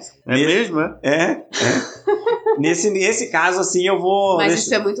 né? Mesmo, é? Nesse caso, assim, eu vou... Mas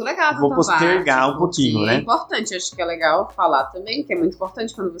isso é muito legal. Vou postergar um pouquinho, né? É importante, acho que é legal falar também, que é muito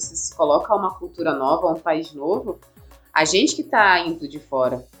importante quando você se coloca a uma cultura nova, a um país novo. A gente que tá indo de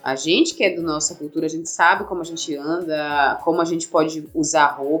fora, a gente que é da nossa cultura, a gente sabe como a gente anda, como a gente pode usar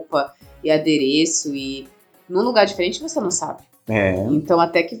roupa e adereço, e num lugar diferente você não sabe. Então,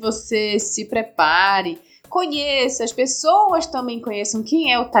 até que você se prepare, conheça, as pessoas também conheçam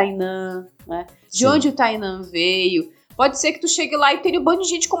quem é o Tainã, né? De onde o Tainã veio. Pode ser que tu chegue lá e tenha um bando de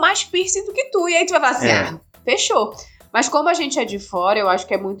gente com mais piercing do que tu, e aí tu vai falar assim, fechou. Mas como a gente é de fora, eu acho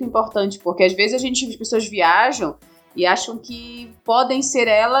que é muito importante, porque às vezes as pessoas viajam e acham que podem ser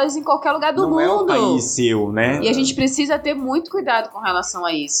elas em qualquer lugar do mundo. Não é o país seu, né? E a gente precisa ter muito cuidado com relação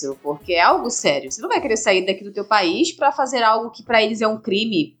a isso, porque é algo sério. Você não vai querer sair daqui do teu país pra fazer algo que pra eles é um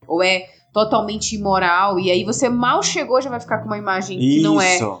crime, ou é totalmente imoral, e aí você mal chegou já vai ficar com uma imagem que não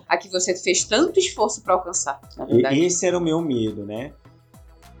é a que você fez tanto esforço pra alcançar, na verdade. Esse era o meu medo, né?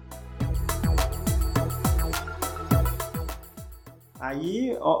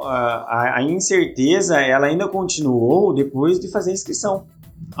 Aí a incerteza, ela ainda continuou depois de fazer a inscrição.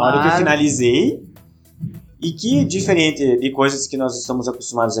 A hora que eu finalizei, e que, diferente de coisas que nós estamos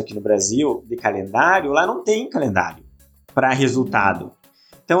acostumados aqui no Brasil, de calendário, lá não tem calendário para resultado.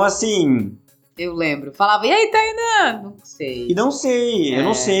 Então, assim... Eu lembro. Falava, e aí, Tainã? Não sei. E não sei, eu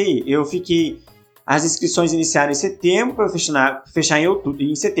não sei. Eu fiquei... As inscrições iniciaram em setembro para fechar em outubro,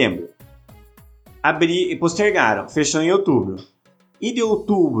 em setembro. Postergaram, fechou em outubro. E de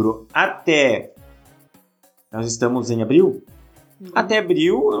outubro até... Nós estamos em abril? Até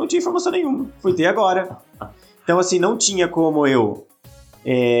abril eu não tinha informação nenhuma. Fui ter agora. Então, assim, não tinha como eu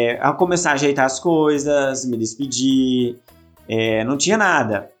começar a ajeitar as coisas, me despedir. Não tinha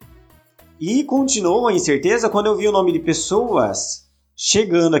nada. E continuou a incerteza quando eu vi o nome de pessoas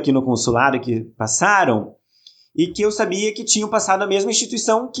chegando aqui no consulado, que passaram, e que eu sabia que tinham passado na mesma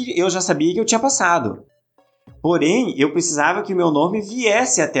instituição que eu já sabia que eu tinha passado. Porém, eu precisava que o meu nome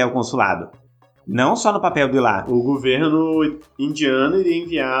viesse até o consulado. Não só no papel de lá. O governo indiano iria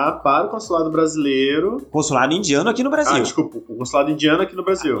enviar para o consulado brasileiro... Consulado indiano aqui no Brasil. Desculpa. O consulado indiano aqui no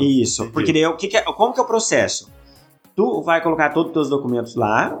Brasil. Isso. Entendi. Porque daí, como que é o processo? Tu vai colocar todos os teus documentos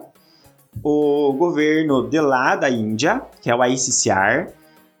lá. O governo de lá da Índia, que é o ICCR,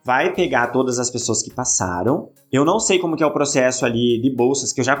 vai pegar todas as pessoas que passaram. Eu não sei como que é o processo ali de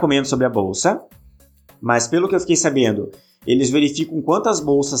bolsas, que eu já comento sobre a bolsa. Mas pelo que eu fiquei sabendo, eles verificam quantas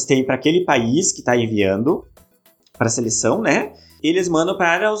bolsas tem para aquele país que está enviando para a seleção, né? Eles mandam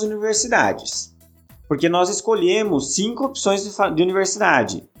para as universidades. Porque nós escolhemos 5 opções de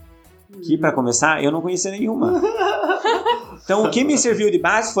universidade. Que, para começar, eu não conhecia nenhuma. Então, o que me serviu de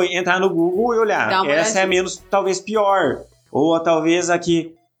base foi entrar no Google e olhar. Essa é a menos, talvez, pior. Ou talvez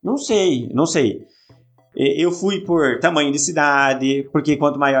aqui... Não sei. Eu fui por tamanho de cidade, porque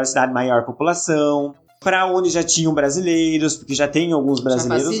quanto maior a cidade, maior a população. Para onde já tinham brasileiros, porque já tem alguns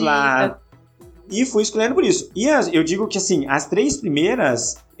brasileiros lá. E fui escolhendo por isso. E eu digo que, assim, as 3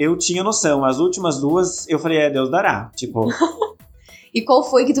 primeiras eu tinha noção. As últimas 2 eu falei, Deus dará. Tipo... E qual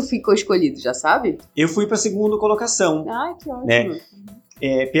foi que tu ficou escolhido, já sabe? Eu fui para a segunda colocação. Ai, que ótimo. Né?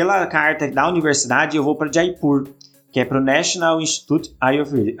 Pela carta da universidade, eu vou para Jaipur, que é para o National Institute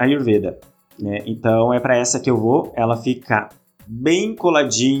Ayurveda. Né? Então, é para essa que eu vou. Ela fica bem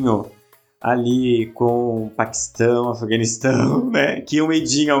coladinho ali com Paquistão, Afeganistão, né? Que o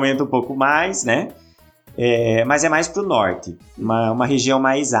medinho aumenta um pouco mais, né? Mas é mais pro norte, uma região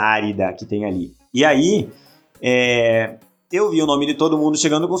mais árida que tem ali. E aí, eu vi o nome de todo mundo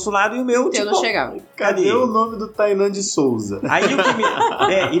chegando no consulado e o meu, não chegava. Cadê o nome do Tainã de Souza? Aí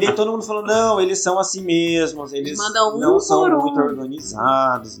e daí todo mundo falou, não, eles são assim mesmos, eles não são muito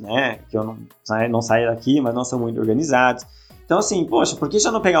organizados, né? Que eu não saio daqui, mas não são muito organizados. Então, assim, poxa, por que já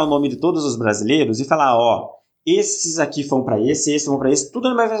não pegar o nome de todos os brasileiros e falar, esses aqui vão pra esses vão pra esse, tudo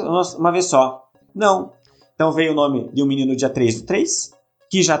uma vez só? Não. Então veio o nome de um menino dia 3/3,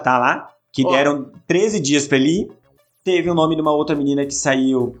 que já tá lá, que deram 13 dias pra ele ir. Teve o nome de uma outra menina que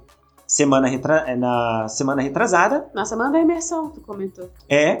saiu na semana retrasada. Na semana da imersão, tu comentou.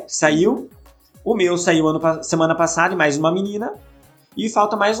 Saiu. O meu saiu semana passada e mais uma menina. E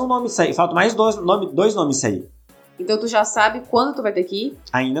falta mais um nome sair. Falta mais dois nomes sair. Então tu já sabe quando tu vai ter que ir?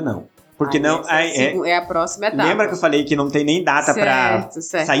 Ainda não. Porque não. É a próxima etapa. Lembra que eu falei que não tem nem data pra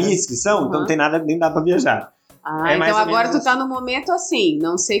sair a inscrição? Então não tem nem data pra viajar. Então agora tu tá no momento assim,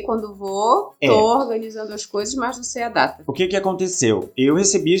 não sei quando vou, tô organizando as coisas, mas não sei a data. O que aconteceu? Eu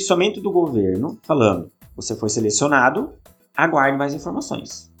recebi somente do governo falando, você foi selecionado, aguarde mais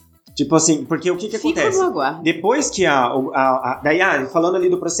informações. Tipo assim, porque o que acontece? No aguardo. Depois que falando ali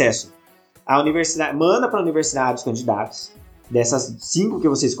do processo, a universidade manda para a universidade os candidatos, dessas 5 que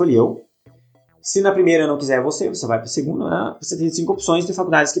você escolheu. Se na primeira não quiser você vai para a segunda, né? Você tem 5 opções de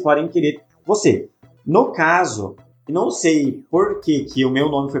faculdades que podem querer você. No caso, não sei por que o meu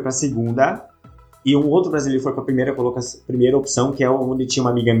nome foi para a segunda e um outro brasileiro foi para a primeira opção, que é onde tinha uma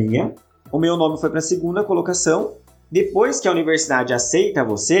amiga minha. O meu nome foi para a segunda colocação. Depois que a universidade aceita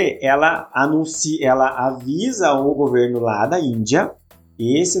você, ela avisa o governo lá da Índia.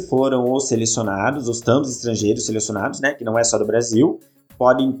 Esses foram os selecionados, os tantos estrangeiros selecionados, né? Que não é só do Brasil.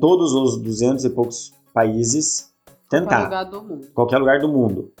 Podem todos os 200 e poucos países tentar. Qualquer lugar do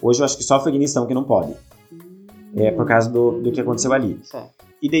mundo. Hoje eu acho que só o Afeganistão que não pode. Por causa do que aconteceu ali. Certo.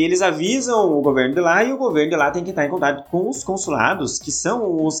 E daí eles avisam o governo de lá e o governo de lá tem que estar em contato com os consulados, que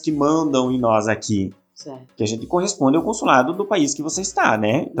são os que mandam em nós aqui. Certo. Que a gente corresponde ao consulado do país que você está,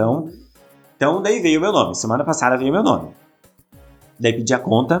 né? Então daí veio o meu nome. Semana passada veio o meu nome. Daí pedi a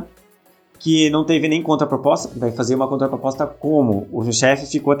conta, que não teve nem contraproposta, porque vai fazer uma contraproposta como? O chefe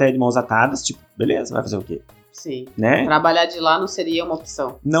ficou até de mãos atadas, tipo, beleza, vai fazer o quê? Sim. Né? Trabalhar de lá não seria uma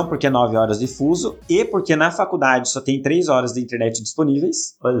opção. Não, porque é 9 horas de fuso e porque na faculdade só tem 3 horas de internet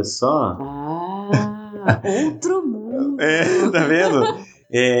disponíveis. Olha só. Outro mundo. Tá vendo?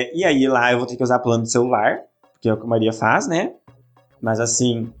 E aí lá eu vou ter que usar plano de celular, porque é o que a Maria faz, né? Mas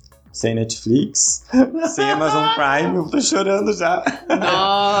assim, sem Netflix, sem Amazon Prime, eu tô chorando já.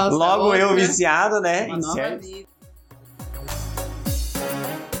 Nossa, logo eu viciado, né? Uma nova vida.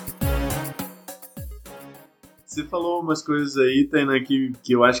 Você falou umas coisas aí, Tainã,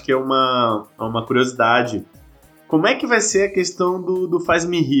 que eu acho que é uma curiosidade. Como é que vai ser a questão do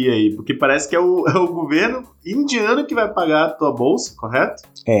faz-me rir aí? Porque parece que é o governo indiano que vai pagar a tua bolsa, correto?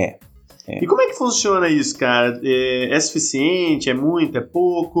 É. E como é que funciona isso, cara? É suficiente? É muito? É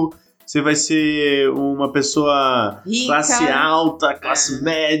pouco? Você vai ser uma pessoa rica, classe alta, classe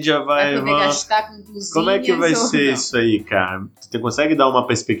média? Vai poder gastar com cozinhas? Como é que vai ser isso aí, cara? Você consegue dar uma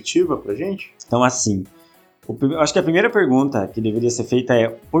perspectiva pra gente? Então, assim, eu acho que a primeira pergunta que deveria ser feita é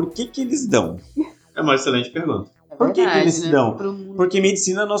por que eles dão? É uma excelente pergunta. Por que eles dão? Porque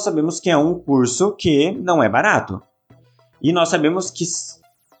medicina nós sabemos que é um curso que não é barato. E nós sabemos que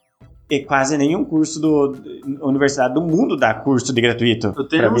quase nenhum curso da universidade do mundo dá curso de gratuito. Eu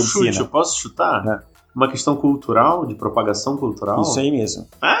tenho medicina. Chute, eu posso chutar? Uma questão cultural, de propagação cultural? Isso aí mesmo.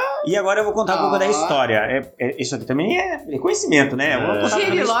 E agora eu vou contar um pouco da história. Isso aqui também é conhecimento, né? Eu vou contar um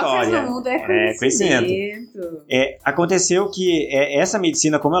pouco da história. No mundo é conhecimento. Aconteceu que essa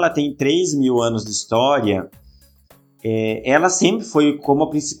medicina, como ela tem 3.000 anos de história, ela sempre foi como a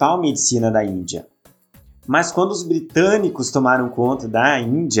principal medicina da Índia. Mas quando os britânicos tomaram conta da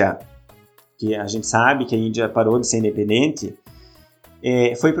Índia, que a gente sabe que a Índia parou de ser independente,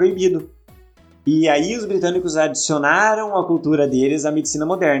 foi proibido. E aí os britânicos adicionaram à cultura deles a medicina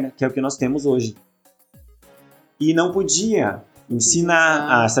moderna, que é o que nós temos hoje. E não podia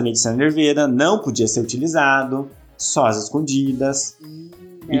ensinar essa medicina Ayurveda, não podia ser utilizado, só às escondidas.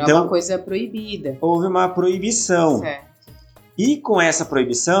 Então, uma coisa proibida. Houve uma proibição. Certo. E com essa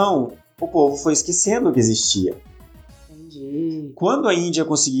proibição, o povo foi esquecendo que existia. Entendi. Quando a Índia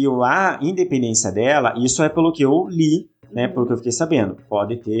conseguiu a independência dela, isso é pelo que eu li, né, pelo que eu fiquei sabendo.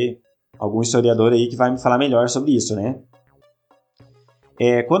 Pode ter algum historiador aí que vai me falar melhor sobre isso, né?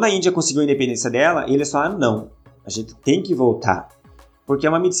 Quando a Índia conseguiu a independência dela, eles falaram, não, a gente tem que voltar. Porque é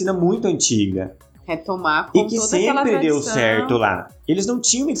uma medicina muito antiga. Retomar com e que toda aquela sempre deu tradição. certo lá. Eles não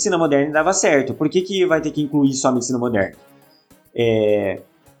tinham medicina moderna e dava certo. Por que vai ter que incluir só a medicina moderna?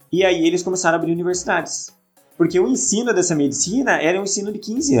 E aí eles começaram a abrir universidades. Porque o ensino dessa medicina era um ensino de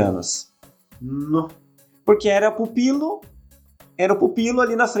 15 anos. Porque era o pupilo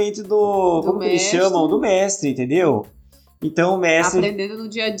ali na frente do como que eles chamam? Do mestre, entendeu? Então o mestre... Aprendendo no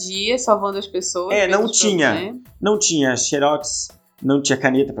dia a dia, salvando as pessoas. Não tinha xerox, não tinha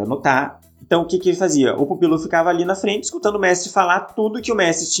caneta para anotar. Então o que ele fazia? O pupilo ficava ali na frente, escutando o mestre falar tudo que o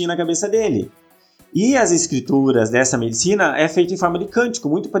mestre tinha na cabeça dele. E as escrituras dessa medicina é feita em forma de cântico,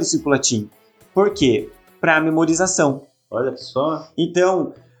 muito parecido com o latim. Por quê? Para memorização. Olha só.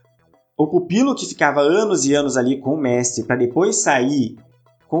 Então, o pupilo que ficava anos e anos ali com o mestre para depois sair,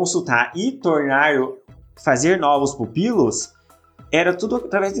 consultar e fazer novos pupilos, era tudo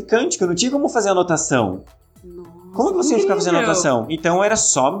através de cântico, não tinha como fazer anotação. Nossa, Como que você ia ficar fazendo incrível. anotação? Então era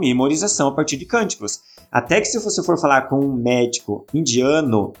só memorização a partir de cânticos. Até que se você for falar com um médico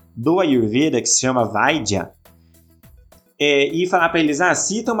indiano do Ayurveda, que se chama Vaidya, e falar para eles,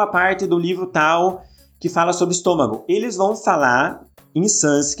 cita uma parte do livro tal que fala sobre estômago. Eles vão falar em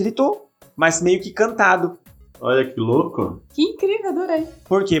sânscrito, mas meio que cantado. Olha que louco. Que incrível, adorei.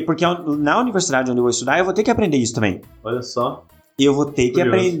 Por quê? Porque na universidade onde eu vou estudar, eu vou ter que aprender isso também. Olha só. Eu vou ter que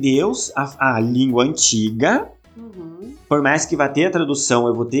Curioso. aprender a língua antiga. Uhum. Por mais que vá ter a tradução,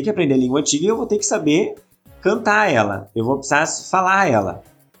 eu vou ter que aprender a língua antiga e eu vou ter que saber cantar ela. Eu vou precisar falar ela.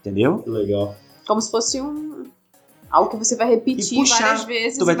 Entendeu? Que legal. Como se fosse algo que você vai repetir E puxar. várias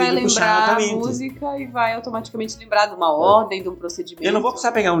vezes Tu vai e ter vai que puxar, lembrar a exatamente. música e vai automaticamente lembrar de uma ordem, de um procedimento. Eu não vou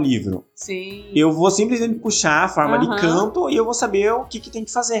precisar pegar um livro. Sim. Eu vou simplesmente puxar a forma de Aham. canto e eu vou saber o que tem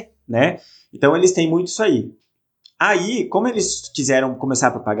que fazer, né? Então eles têm muito isso aí. Aí, como eles quiseram começar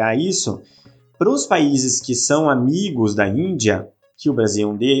a propagar isso, para os países que são amigos da Índia, que o Brasil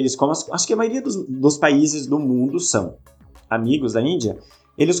é um deles, como acho que a maioria dos países do mundo são amigos da Índia,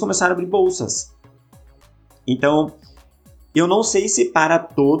 eles começaram a abrir bolsas. Então, eu não sei se para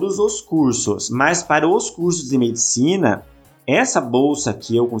todos os cursos, mas para os cursos de medicina, essa bolsa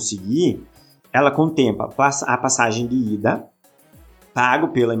que eu consegui, ela contempla a passagem de ida, pago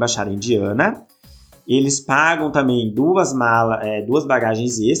pela embaixada indiana. Eles pagam também duas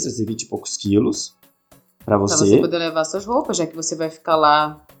bagagens extras de 20 e poucos quilos para Pra você. você poder levar suas roupas, já que você vai ficar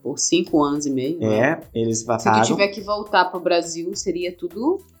lá por 5 anos e meio. Né? Eles Se pagam tu tiver que voltar pro Brasil, seria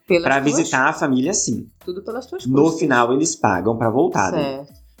tudo pelas para tuas... visitar a família, sim. Tudo pelas tuas No custas. final, eles pagam para voltar. Né?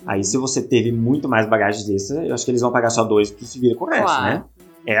 Certo. Aí, se você teve muito mais bagagens extras, eu acho que eles vão pagar só 2 para se vira com o resto, né?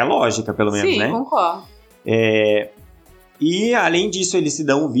 É a lógica, pelo menos, Sim, né? concordo. E, além disso, eles te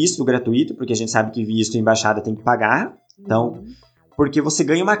dão um visto gratuito, porque a gente sabe que visto em embaixada tem que pagar. Então, porque você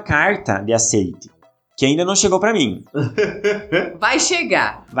ganha uma carta de aceite, que ainda não chegou para mim. Vai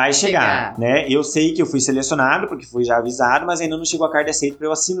chegar. Vai chegar, né? Eu sei que eu fui selecionado, porque fui já avisado, mas ainda não chegou a carta de aceite para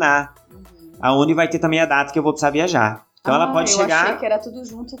eu assinar. Aonde vai ter também a data que eu vou precisar viajar. Então, ela pode eu chegar... achei que era tudo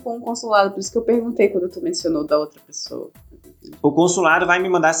junto com o consulado, por isso que eu perguntei quando tu mencionou da outra pessoa. O consulado vai me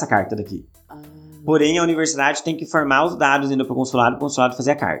mandar essa carta daqui. Ah, Porém, a universidade tem que formar os dados indo para o consulado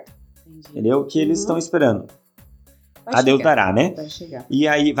fazer a carta. entendi. Entendeu? Que eles estão esperando. Vai A Deus chegar. dará, né? Vai chegar. E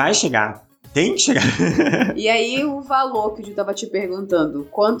aí, vai chegar. Tem que chegar. E aí, o valor que eu tava te perguntando,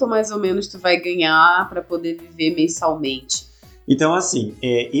 quanto mais ou menos tu vai ganhar pra poder viver mensalmente? Então, assim,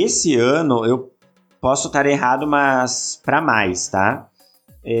 esse ano eu posso estar errado, mas para mais, tá?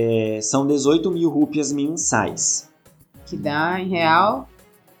 São 18 mil rúpias mensais. Que dá em real?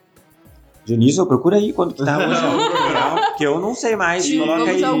 Dionísio, procura aí quanto que tá hoje. Porque eu não sei mais. Sim, Coloca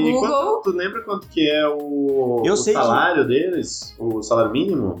vamos aí. ao Google. Tu lembra quanto que é o sei que- salário deles? O salário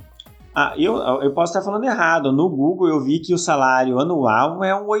mínimo? Eu posso estar falando errado. No Google eu vi que o salário anual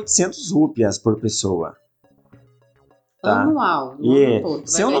é 800 rúpias por pessoa. Tá. Anual, no E, ano todo.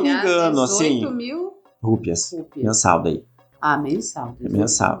 Tu se vai eu não me ganhar engano, 18 assim, mil Rúpias. rúpias. Mensal daí. Ah, mensal. É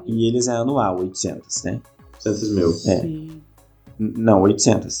mensal. E eles é anual, 800, né? 800 mil. Sim. Não,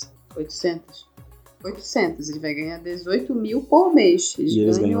 800. 800. 800. Ele vai ganhar 18 mil por mês. E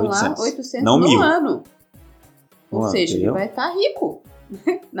eles ganham lá 800. 800 Não no 1.000. ano. No Ou ano, seja, entendeu? ele vai estar rico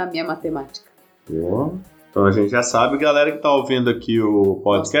na minha matemática. Pô. Então a gente já sabe, galera que tá ouvindo aqui o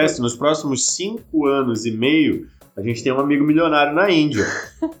podcast, nos próximos 5 anos e meio, a gente tem um amigo milionário na Índia.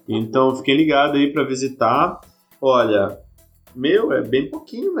 Então fiquem ligados aí pra visitar. Olha, é bem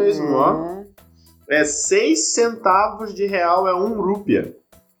pouquinho mesmo, ó. 6 centavos de real é 1 rúpia.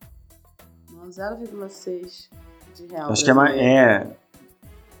 0,6 de real. Acho que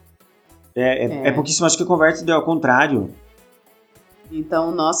é pouquíssimo. Acho que converte ao contrário. Então,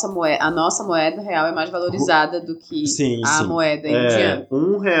 a nossa moeda real é mais valorizada do que Sim, a sim. moeda indiana.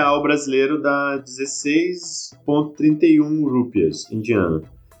 R$1 brasileiro dá 16,31 rúpias indiana.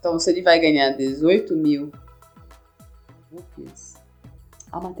 Então, se ele vai ganhar 18 mil rúpias,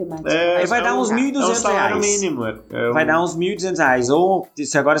 a matemática vai dar uns 1.200 É um salário reais. mínimo. Vai dar uns 1.200 reais. Ou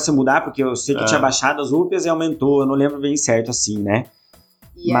se agora se mudar, porque eu sei que tinha baixado as rúpias e aumentou. Eu não lembro bem certo assim, né?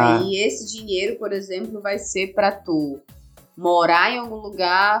 E aí, esse dinheiro, por exemplo, vai ser pra tu morar em algum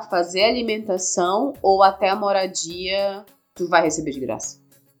lugar, fazer alimentação ou até a moradia tu vai receber de graça.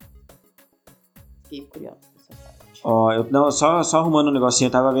 Fiquei curiosa dessa parte. Ó, só arrumando um negocinho,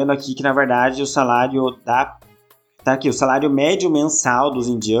 eu tava vendo aqui que na verdade o salário tá aqui, o salário médio mensal dos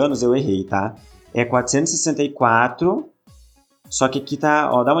indianos, eu errei, tá? É 464 Só que aqui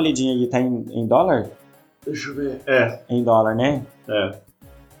tá, ó, dá uma olhadinha aí, tá em dólar? Deixa eu ver. Em dólar, né?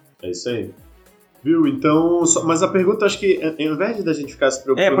 É isso aí. Viu? Então, mas a pergunta, acho que ao invés da gente ficar se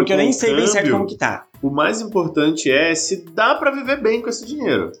preocupando Porque eu com nem o sei bem certo câmbio, como que tá. o mais importante é se dá pra viver bem com esse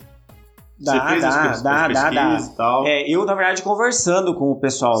dinheiro. Você fez as pesquisas e tal. Eu, na verdade, conversando com o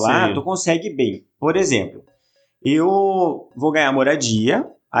pessoal lá, Sim. tu consegue bem. Por exemplo, eu vou ganhar moradia,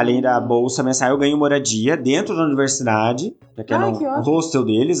 além da bolsa mensal, eu ganho moradia dentro da universidade, que é Ai, no que ótimo. hostel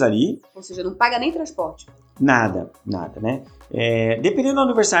deles ali. Ou seja, não paga nem transporte. Nada, né? Dependendo da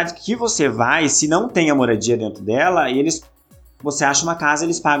universidade que você vai, se não tem a moradia dentro dela, você acha uma casa,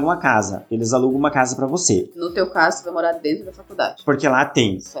 eles pagam uma casa. Eles alugam uma casa pra você. No teu caso, você vai morar dentro da faculdade. Porque lá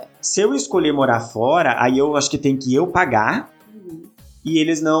tem. Certo. Se eu escolher morar fora, aí eu acho que tem que eu pagar e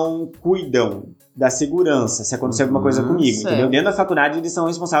eles não cuidam da segurança, se acontecer alguma coisa comigo, certo. entendeu? Dentro da faculdade, eles são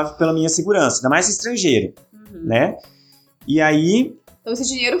responsáveis pela minha segurança, ainda mais estrangeiro, né? E aí... Então esse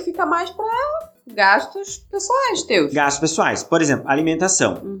dinheiro fica mais pra gastos pessoais teus. Gastos pessoais. Por exemplo,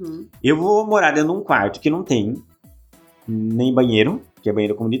 alimentação. Eu vou morar dentro de um quarto que não tem nem banheiro, que é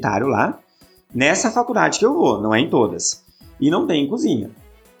banheiro comunitário lá, nessa faculdade que eu vou, não é em todas. E não tem cozinha,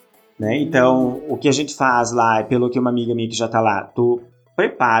 né? Então, o que a gente faz lá, pelo que uma amiga minha que já tá lá, tu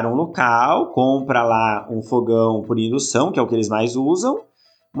prepara um local, compra lá um fogão por indução, que é o que eles mais usam,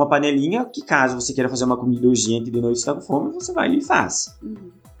 uma panelinha, que caso você queira fazer uma comida urgente de noite e tá com fome, você vai e faz,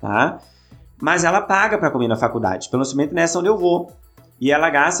 tá? Mas ela paga pra comer na faculdade, pelo menos nessa onde eu vou. E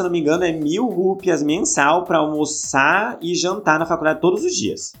ela gasta, se não me engano, 1.000 rúpias mensal pra almoçar e jantar na faculdade todos os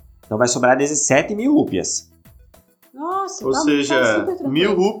dias. Então vai sobrar 17.000 rúpias. Nossa, Ou tá seja, super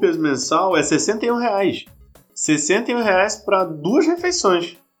tranquilo. 1.000 rúpias mensal é R$61. R$61 para 2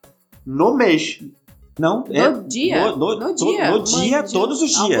 refeições no mês. Não, No dia? No dia, todos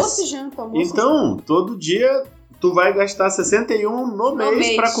os dias. Almoço e janta, almoço e Então, todo dia tu vai gastar 61 no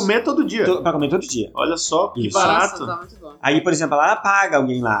mês para comer todo dia. Pra comer todo dia. Olha só que Isso. barato. Nossa, tá muito bom. Aí, por exemplo, ela paga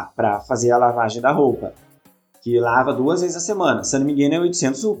alguém lá pra fazer a lavagem da roupa, que lava 2 vezes a semana. Se eu não me engano, é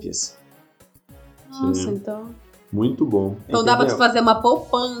 800 rúpias. Nossa, Sim. então... Muito bom. Então dá pra tu fazer uma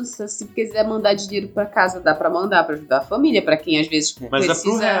poupança, se quiser mandar dinheiro pra casa, dá pra mandar pra ajudar a família, pra quem às vezes Mas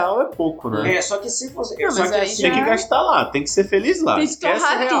precisa... pro real é pouco, né? Só que se você... Não, só mas que aí assim, Tem que gastar lá, tem que ser feliz lá. Tem que Esquece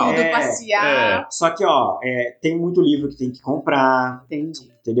torrar real. tudo, passear. Só que, tem muito livro que tem que comprar, Entendi.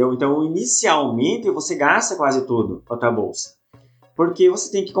 entendeu? Então, inicialmente, você gasta quase tudo com a tua bolsa. Porque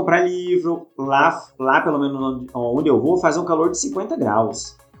você tem que comprar livro, lá pelo menos onde eu vou, faz um calor de 50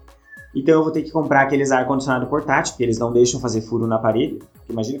 graus. Então eu vou ter que comprar aqueles ar-condicionado portátil, porque eles não deixam fazer furo na parede.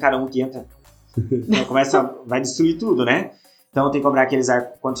 Imagina cada um que entra, vai destruir tudo, né? Então eu tenho que comprar aqueles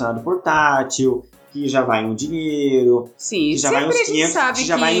ar-condicionado portátil, que já vai um dinheiro, Sim, que já vai sempre uns a gente 500, sabe que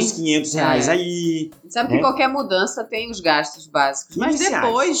já vai uns 500 reais aí. Sabe né? que qualquer mudança tem os gastos básicos. Mas Iniciais,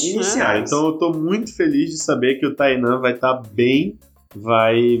 depois, iniciais. né? Então eu tô muito feliz de saber que o Tainã vai estar bem,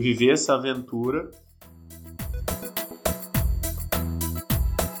 vai viver essa aventura.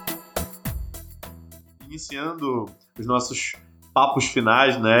 Iniciando os nossos papos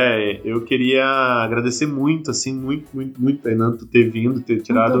finais, né? Eu queria agradecer muito, assim, muito, Tainã, por ter vindo, ter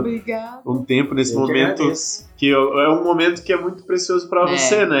tirado um tempo nesse momento, que é um momento que é muito precioso para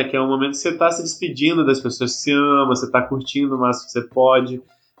você, né? Que é um momento que você tá se despedindo das pessoas que você ama, você tá curtindo o máximo que você pode,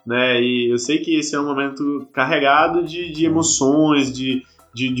 né? E eu sei que esse é um momento carregado de emoções,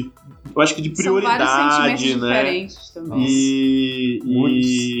 eu acho que de prioridade, São vários sentimentos né? diferentes também.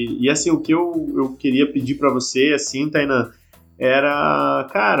 E assim, o que eu queria pedir pra você, assim, Tainã, era,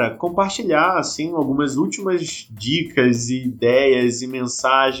 cara, compartilhar, assim, algumas últimas dicas e ideias e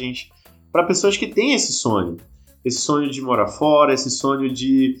mensagens para pessoas que têm esse sonho de morar fora, esse sonho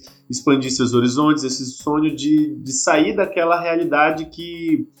de expandir seus horizontes, esse sonho de sair daquela realidade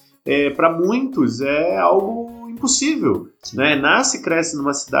que, para muitos, é algo impossível, né? Nasce e cresce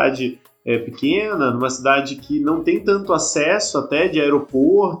numa cidade pequena, numa cidade que não tem tanto acesso até de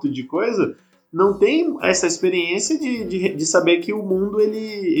aeroporto, de coisa, não tem essa experiência de saber que o mundo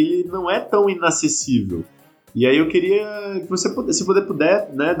ele não é tão inacessível. E aí eu queria que você, se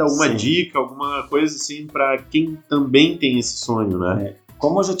puder, né, dar alguma dica, alguma coisa assim para quem também tem esse sonho, né?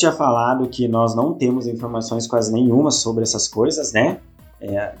 Como eu já tinha falado que nós não temos informações quase nenhuma sobre essas coisas, né?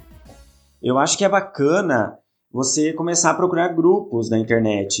 Eu acho que é bacana você começar a procurar grupos na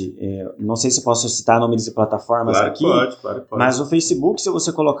internet. Não sei se posso citar nomes de plataformas aqui, Pode. mas no Facebook, se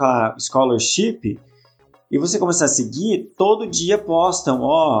você colocar Scholarship e você começar a seguir, todo dia postam,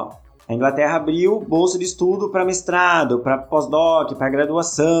 a Inglaterra abriu bolsa de estudo para mestrado, para pós-doc, para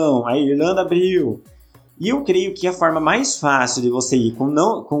graduação, a Irlanda abriu. E eu creio que a forma mais fácil de você ir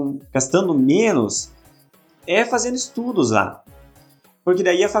gastando menos é fazendo estudos lá. Porque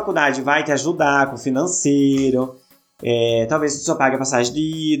daí a faculdade vai te ajudar com o financeiro, talvez você só pague a passagem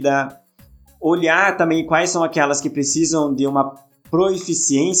de ida, olhar também quais são aquelas que precisam de uma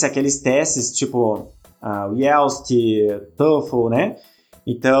proeficiência, aqueles testes tipo o IELTS, TOEFL, né?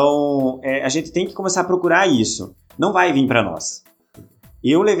 Então, a gente tem que começar a procurar isso. Não vai vir para nós.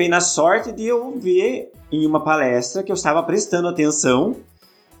 Eu levei na sorte de eu ver em uma palestra que eu estava prestando atenção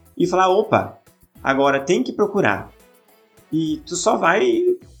e falar, opa, agora tem que procurar. E tu só vai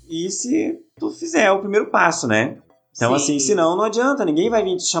ir se tu fizer o primeiro passo, né? Então, Sim. assim, senão não adianta, ninguém vai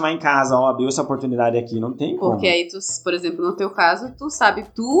vir te chamar em casa, abriu essa oportunidade aqui, não tem como. Porque aí tu, por exemplo, no teu caso, tu sabe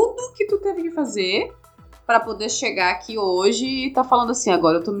tudo que tu teve que fazer pra poder chegar aqui hoje e tá falando assim,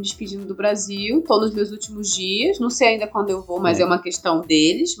 agora eu tô me despedindo do Brasil, tô nos meus últimos dias, não sei ainda quando eu vou, mas é uma questão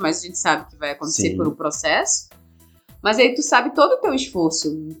deles, mas a gente sabe que vai acontecer Sim. por um processo. Mas aí tu sabe todo o teu esforço.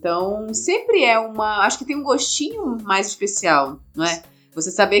 Então, sempre acho que tem um gostinho mais especial, não é?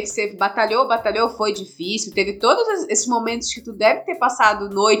 Você saber que você batalhou, foi difícil, teve todos esses momentos que tu deve ter passado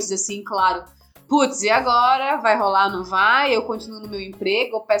noites assim, claro. Putz, e agora? Vai rolar, não vai? Eu continuo no meu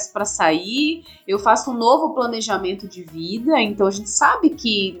emprego, eu peço pra sair, eu faço um novo planejamento de vida. Então a gente sabe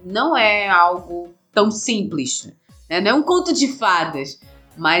que não é algo tão simples, né? Não é um conto de fadas,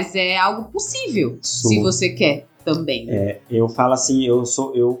 mas é algo possível, se você quer também. Eu falo assim,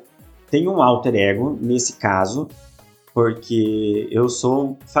 eu tenho um alter ego nesse caso, porque eu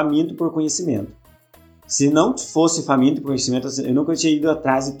sou faminto por conhecimento. Se não fosse faminto por conhecimento, eu nunca tinha ido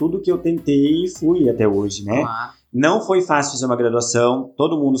atrás de tudo que eu tentei e fui até hoje, né? Claro. Não foi fácil fazer uma graduação,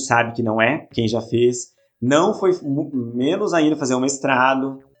 todo mundo sabe que não é, quem já fez. Não foi menos ainda fazer um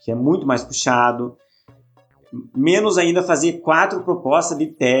mestrado, que é muito mais puxado. Menos ainda fazer 4 propostas de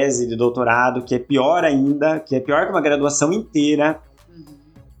tese, de doutorado, que é pior ainda, que é pior que uma graduação inteira.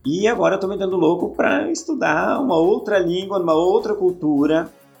 E agora eu tô me dando louco para estudar uma outra língua, uma outra cultura,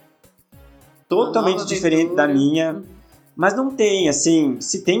 totalmente diferente da minha. Mas não tem, assim,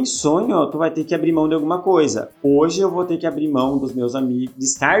 se tem sonho, tu vai ter que abrir mão de alguma coisa. Hoje eu vou ter que abrir mão dos meus amigos, de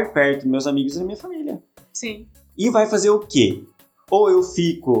estar perto dos meus amigos e da minha família. Sim. E vai fazer o quê? Ou eu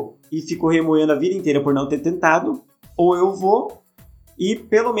fico remoendo a vida inteira por não ter tentado, ou eu vou e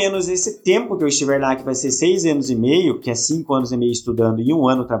pelo menos esse tempo que eu estiver lá, que vai ser 6 anos e meio, que é 5 anos e meio estudando e 1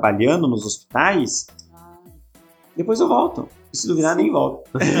 ano trabalhando nos hospitais, depois eu volto. Se duvidar, nem volto.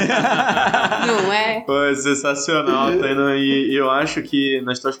 Não é? Foi sensacional, Tainã. E eu acho que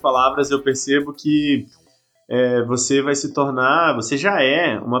nas tuas palavras eu percebo que você vai se tornar, você já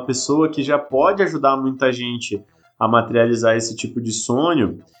é uma pessoa que já pode ajudar muita gente a materializar esse tipo de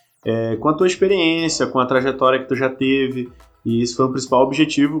sonho com a tua experiência, com a trajetória que tu já teve. E isso foi o principal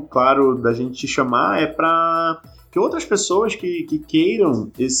objetivo, claro, da gente te chamar, para que outras pessoas que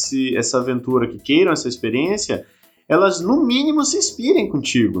queiram essa aventura, que queiram essa experiência, elas no mínimo se inspirem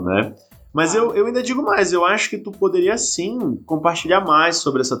contigo, né? Mas eu ainda digo mais, eu acho que tu poderia sim compartilhar mais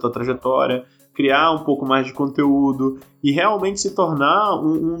sobre essa tua trajetória, criar um pouco mais de conteúdo e realmente se tornar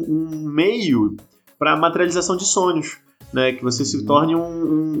um meio para a materialização de sonhos, né? Que você se torne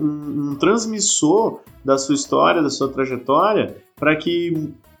um transmissor da sua história, da sua trajetória, para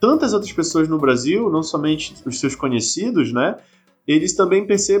que tantas outras pessoas no Brasil, não somente os seus conhecidos, né? Eles também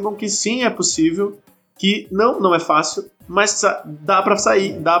percebam que sim, é possível, que não é fácil, mas dá para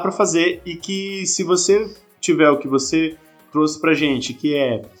sair, dá para fazer, e que se você tiver o que você trouxe pra gente, que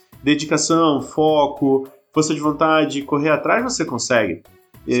é dedicação, foco, força de vontade, correr atrás, você consegue.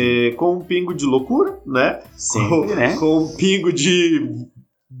 Com um pingo de loucura, né? Sempre, né? Com um pingo de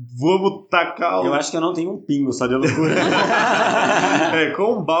vamos tacar Eu acho que eu não tenho um pingo só de loucura.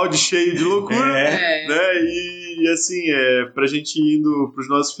 com um balde cheio de loucura, né? E assim, pra gente indo pros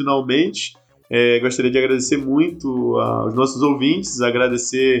nossos finalmente, gostaria de agradecer muito aos nossos ouvintes,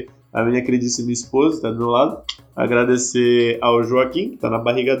 agradecer a minha queridíssima esposa, que tá do meu lado, agradecer ao Joaquim, que tá na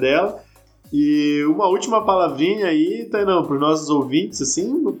barriga dela, e uma última palavrinha aí, Tainã, pros nossos ouvintes,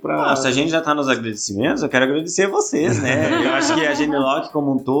 assim, Se a gente já tá nos agradecimentos, eu quero agradecer a vocês, né? Eu acho que a Geniloke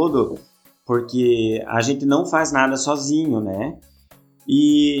como um todo, porque a gente não faz nada sozinho, né?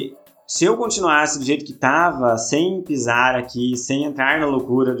 E se eu continuasse do jeito que tava, sem pisar aqui, sem entrar na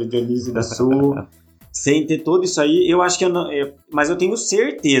loucura do Dionísio da Sul, sem ter tudo isso aí, eu acho que mas eu tenho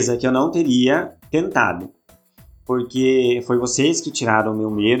certeza que eu não teria tentado. Porque foi vocês que tiraram o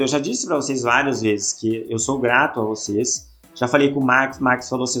meu medo. Eu já disse para vocês várias vezes que eu sou grato a vocês. Já falei com o Max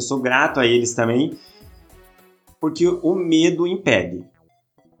falou assim, eu sou grato a eles também. Porque o medo impede.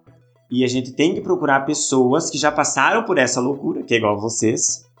 E a gente tem que procurar pessoas que já passaram por essa loucura, que é igual a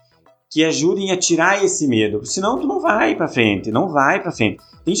vocês, que ajudem a tirar esse medo. Senão tu não vai pra frente, não vai pra frente.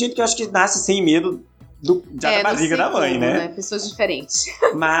 Tem gente que eu acho que nasce sem medo da barriga da mãe, né? Pessoas diferentes.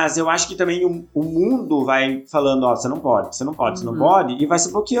 Mas eu acho que também o mundo vai falando, ó, você não pode, você não pode, e vai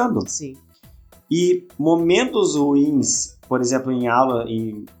se bloqueando. Sim. E momentos ruins, por exemplo, em aula,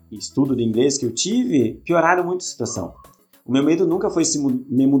 em estudo de inglês que eu tive, pioraram muito a situação. O meu medo nunca foi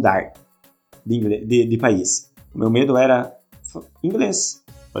me mudar de país. O meu medo era inglês.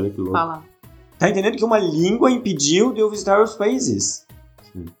 Olha que louco. Fala. Tá entendendo que uma língua impediu de eu visitar os países?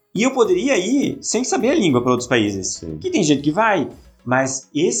 Sim. E eu poderia ir sem saber a língua para outros países. Sim. Que tem gente que vai, mas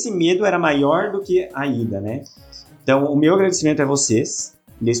esse medo era maior do que a ida, né? Então, o meu agradecimento a vocês.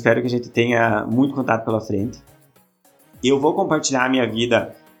 E eu espero que a gente tenha muito contato pela frente. Eu vou compartilhar a minha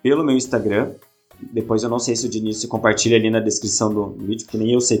vida pelo meu Instagram. Depois eu não sei se o Diniz compartilha ali na descrição do vídeo, porque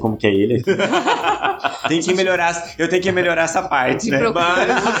nem eu sei como que é ele. Eu tenho que melhorar essa parte, né?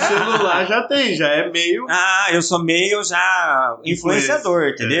 Mas o celular já tem, já é meio... Eu sou meio já influenciador,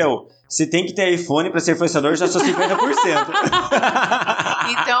 entendeu? Se tem que ter iPhone pra ser influenciador, já sou 50%.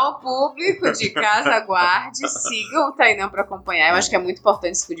 Então, público de casa, aguarde, sigam o Tainã pra acompanhar. Eu acho que é muito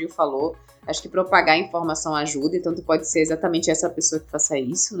importante isso que o Dio falou. Acho que propagar a informação ajuda, então tu pode ser exatamente essa pessoa que faça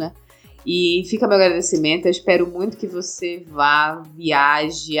isso, né? E fica meu agradecimento, eu espero muito que você vá,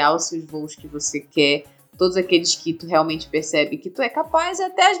 viaje aos seus voos que você quer, todos aqueles que tu realmente percebe que tu é capaz, e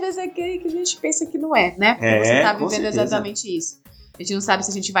até às vezes aquele que a gente pensa que não é, né? Porque você tá vivendo exatamente isso. A gente não sabe se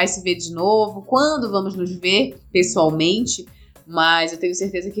a gente vai se ver de novo, quando vamos nos ver pessoalmente, mas eu tenho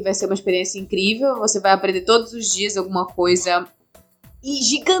certeza que vai ser uma experiência incrível, você vai aprender todos os dias alguma coisa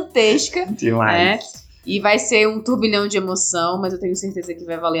gigantesca, Demais. né? E vai ser um turbilhão de emoção, mas eu tenho certeza que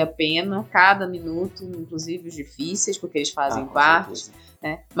vai valer a pena cada minuto, inclusive os difíceis, porque eles fazem parte,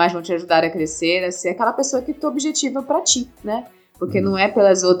 né? Mas vão te ajudar a crescer, a ser aquela pessoa que tu objetiva pra ti, né? Porque não é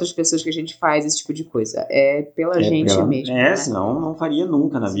pelas outras pessoas que a gente faz esse tipo de coisa, é pela gente mesmo. né? Senão não faria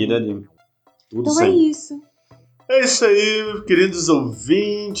nunca na vida de tudo então isso aí. É isso. É isso aí, queridos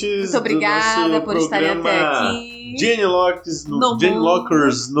ouvintes. Muito obrigada por estarem até aqui. GENILOKERS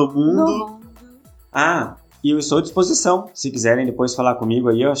no mundo. E eu estou à disposição. Se quiserem depois falar comigo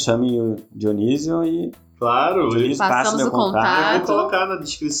aí, ó, chamem o Dionísio e... Claro, Dionísio passa meu contato. Eu vou colocar na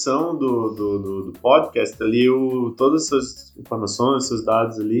descrição do podcast ali todas as suas informações, seus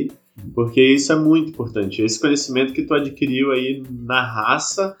dados ali, porque isso é muito importante. Esse conhecimento que tu adquiriu aí na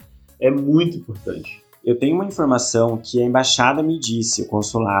raça é muito importante. Eu tenho uma informação que a embaixada me disse, o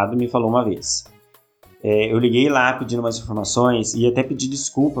consulado me falou uma vez. Eu liguei lá pedindo umas informações e até pedi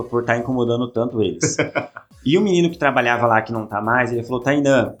desculpa por estar incomodando tanto eles. E o menino que trabalhava lá, que não tá mais, ele falou: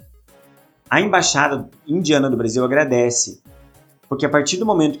 Tainã, a embaixada indiana do Brasil agradece, porque a partir do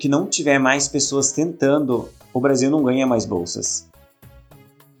momento que não tiver mais pessoas tentando, o Brasil não ganha mais bolsas.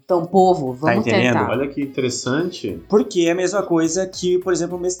 Então, povo, vamos tentar. Olha que interessante. Porque é a mesma coisa que, por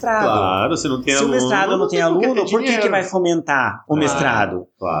exemplo, o mestrado. Claro, se não tem aluno... Se o mestrado não tem aluno, por que vai fomentar o mestrado?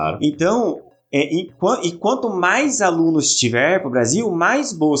 Claro. Então... E quanto mais alunos tiver para o Brasil,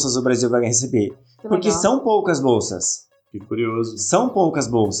 mais bolsas o Brasil vai receber. Porque são poucas bolsas. Que curioso. São poucas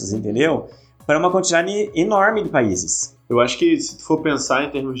bolsas, entendeu? Para uma quantidade enorme de países. Eu acho que se tu for pensar em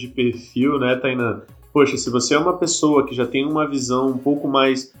termos de perfil, né, Tainã? Poxa, se você é uma pessoa que já tem uma visão um pouco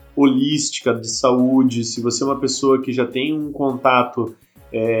mais holística de saúde, se você é uma pessoa que já tem um contato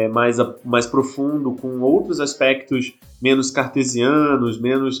mais profundo com outros aspectos menos cartesianos,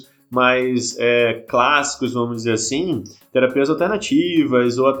 mais clássicos, vamos dizer assim, terapias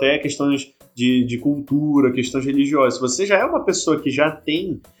alternativas ou até questões de cultura, questões religiosas. Se você já é uma pessoa que já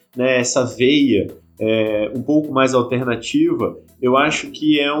tem, né, essa veia um pouco mais alternativa, eu acho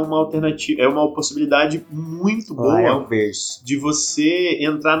que é uma alternativa, é uma possibilidade muito boa de você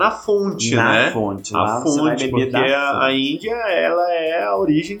entrar na fonte, né? Na fonte, a fonte, porque a Índia, ela é a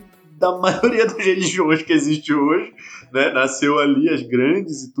origem da maioria das religiões que existe hoje, né? Nasceu ali as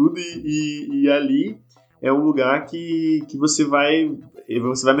grandes e tudo, e ali é um lugar que você vai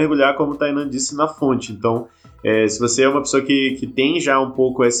mergulhar, como o Tainã disse, na fonte. Então, se você é uma pessoa que tem já um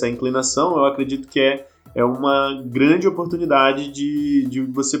pouco essa inclinação, eu acredito que é uma grande oportunidade de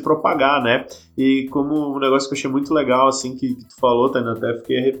você propagar, né? E como um negócio que eu achei muito legal, assim, que tu falou, Tainã, até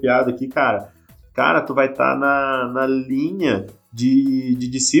fiquei arrepiado aqui, cara, tu vai estar na linha de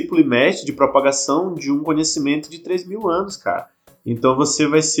discípulo e mestre de propagação de um conhecimento de 3.000 anos, cara. Então você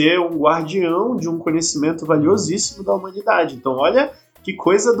vai ser um guardião de um conhecimento valiosíssimo da humanidade. Então olha que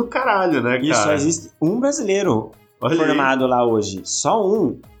coisa do caralho, né, cara? E só existe um brasileiro formado lá hoje. Só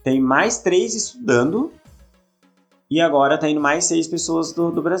um. Tem mais 3 estudando e agora tá indo mais 6 pessoas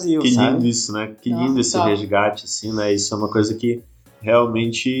do Brasil, que sabe? Lindo isso, né? Que lindo esse resgate, assim, né? Isso é uma coisa que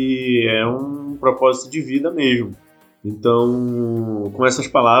realmente é um propósito de vida mesmo. Então, com essas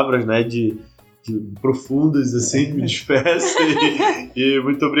palavras, né, de profundas, assim, me despeço. E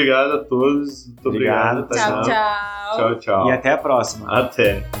muito obrigado a todos. Muito obrigado, Obrigado. Tainã. Tchau, tchau. Tchau, tchau. E até a próxima.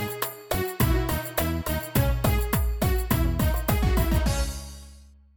 Até.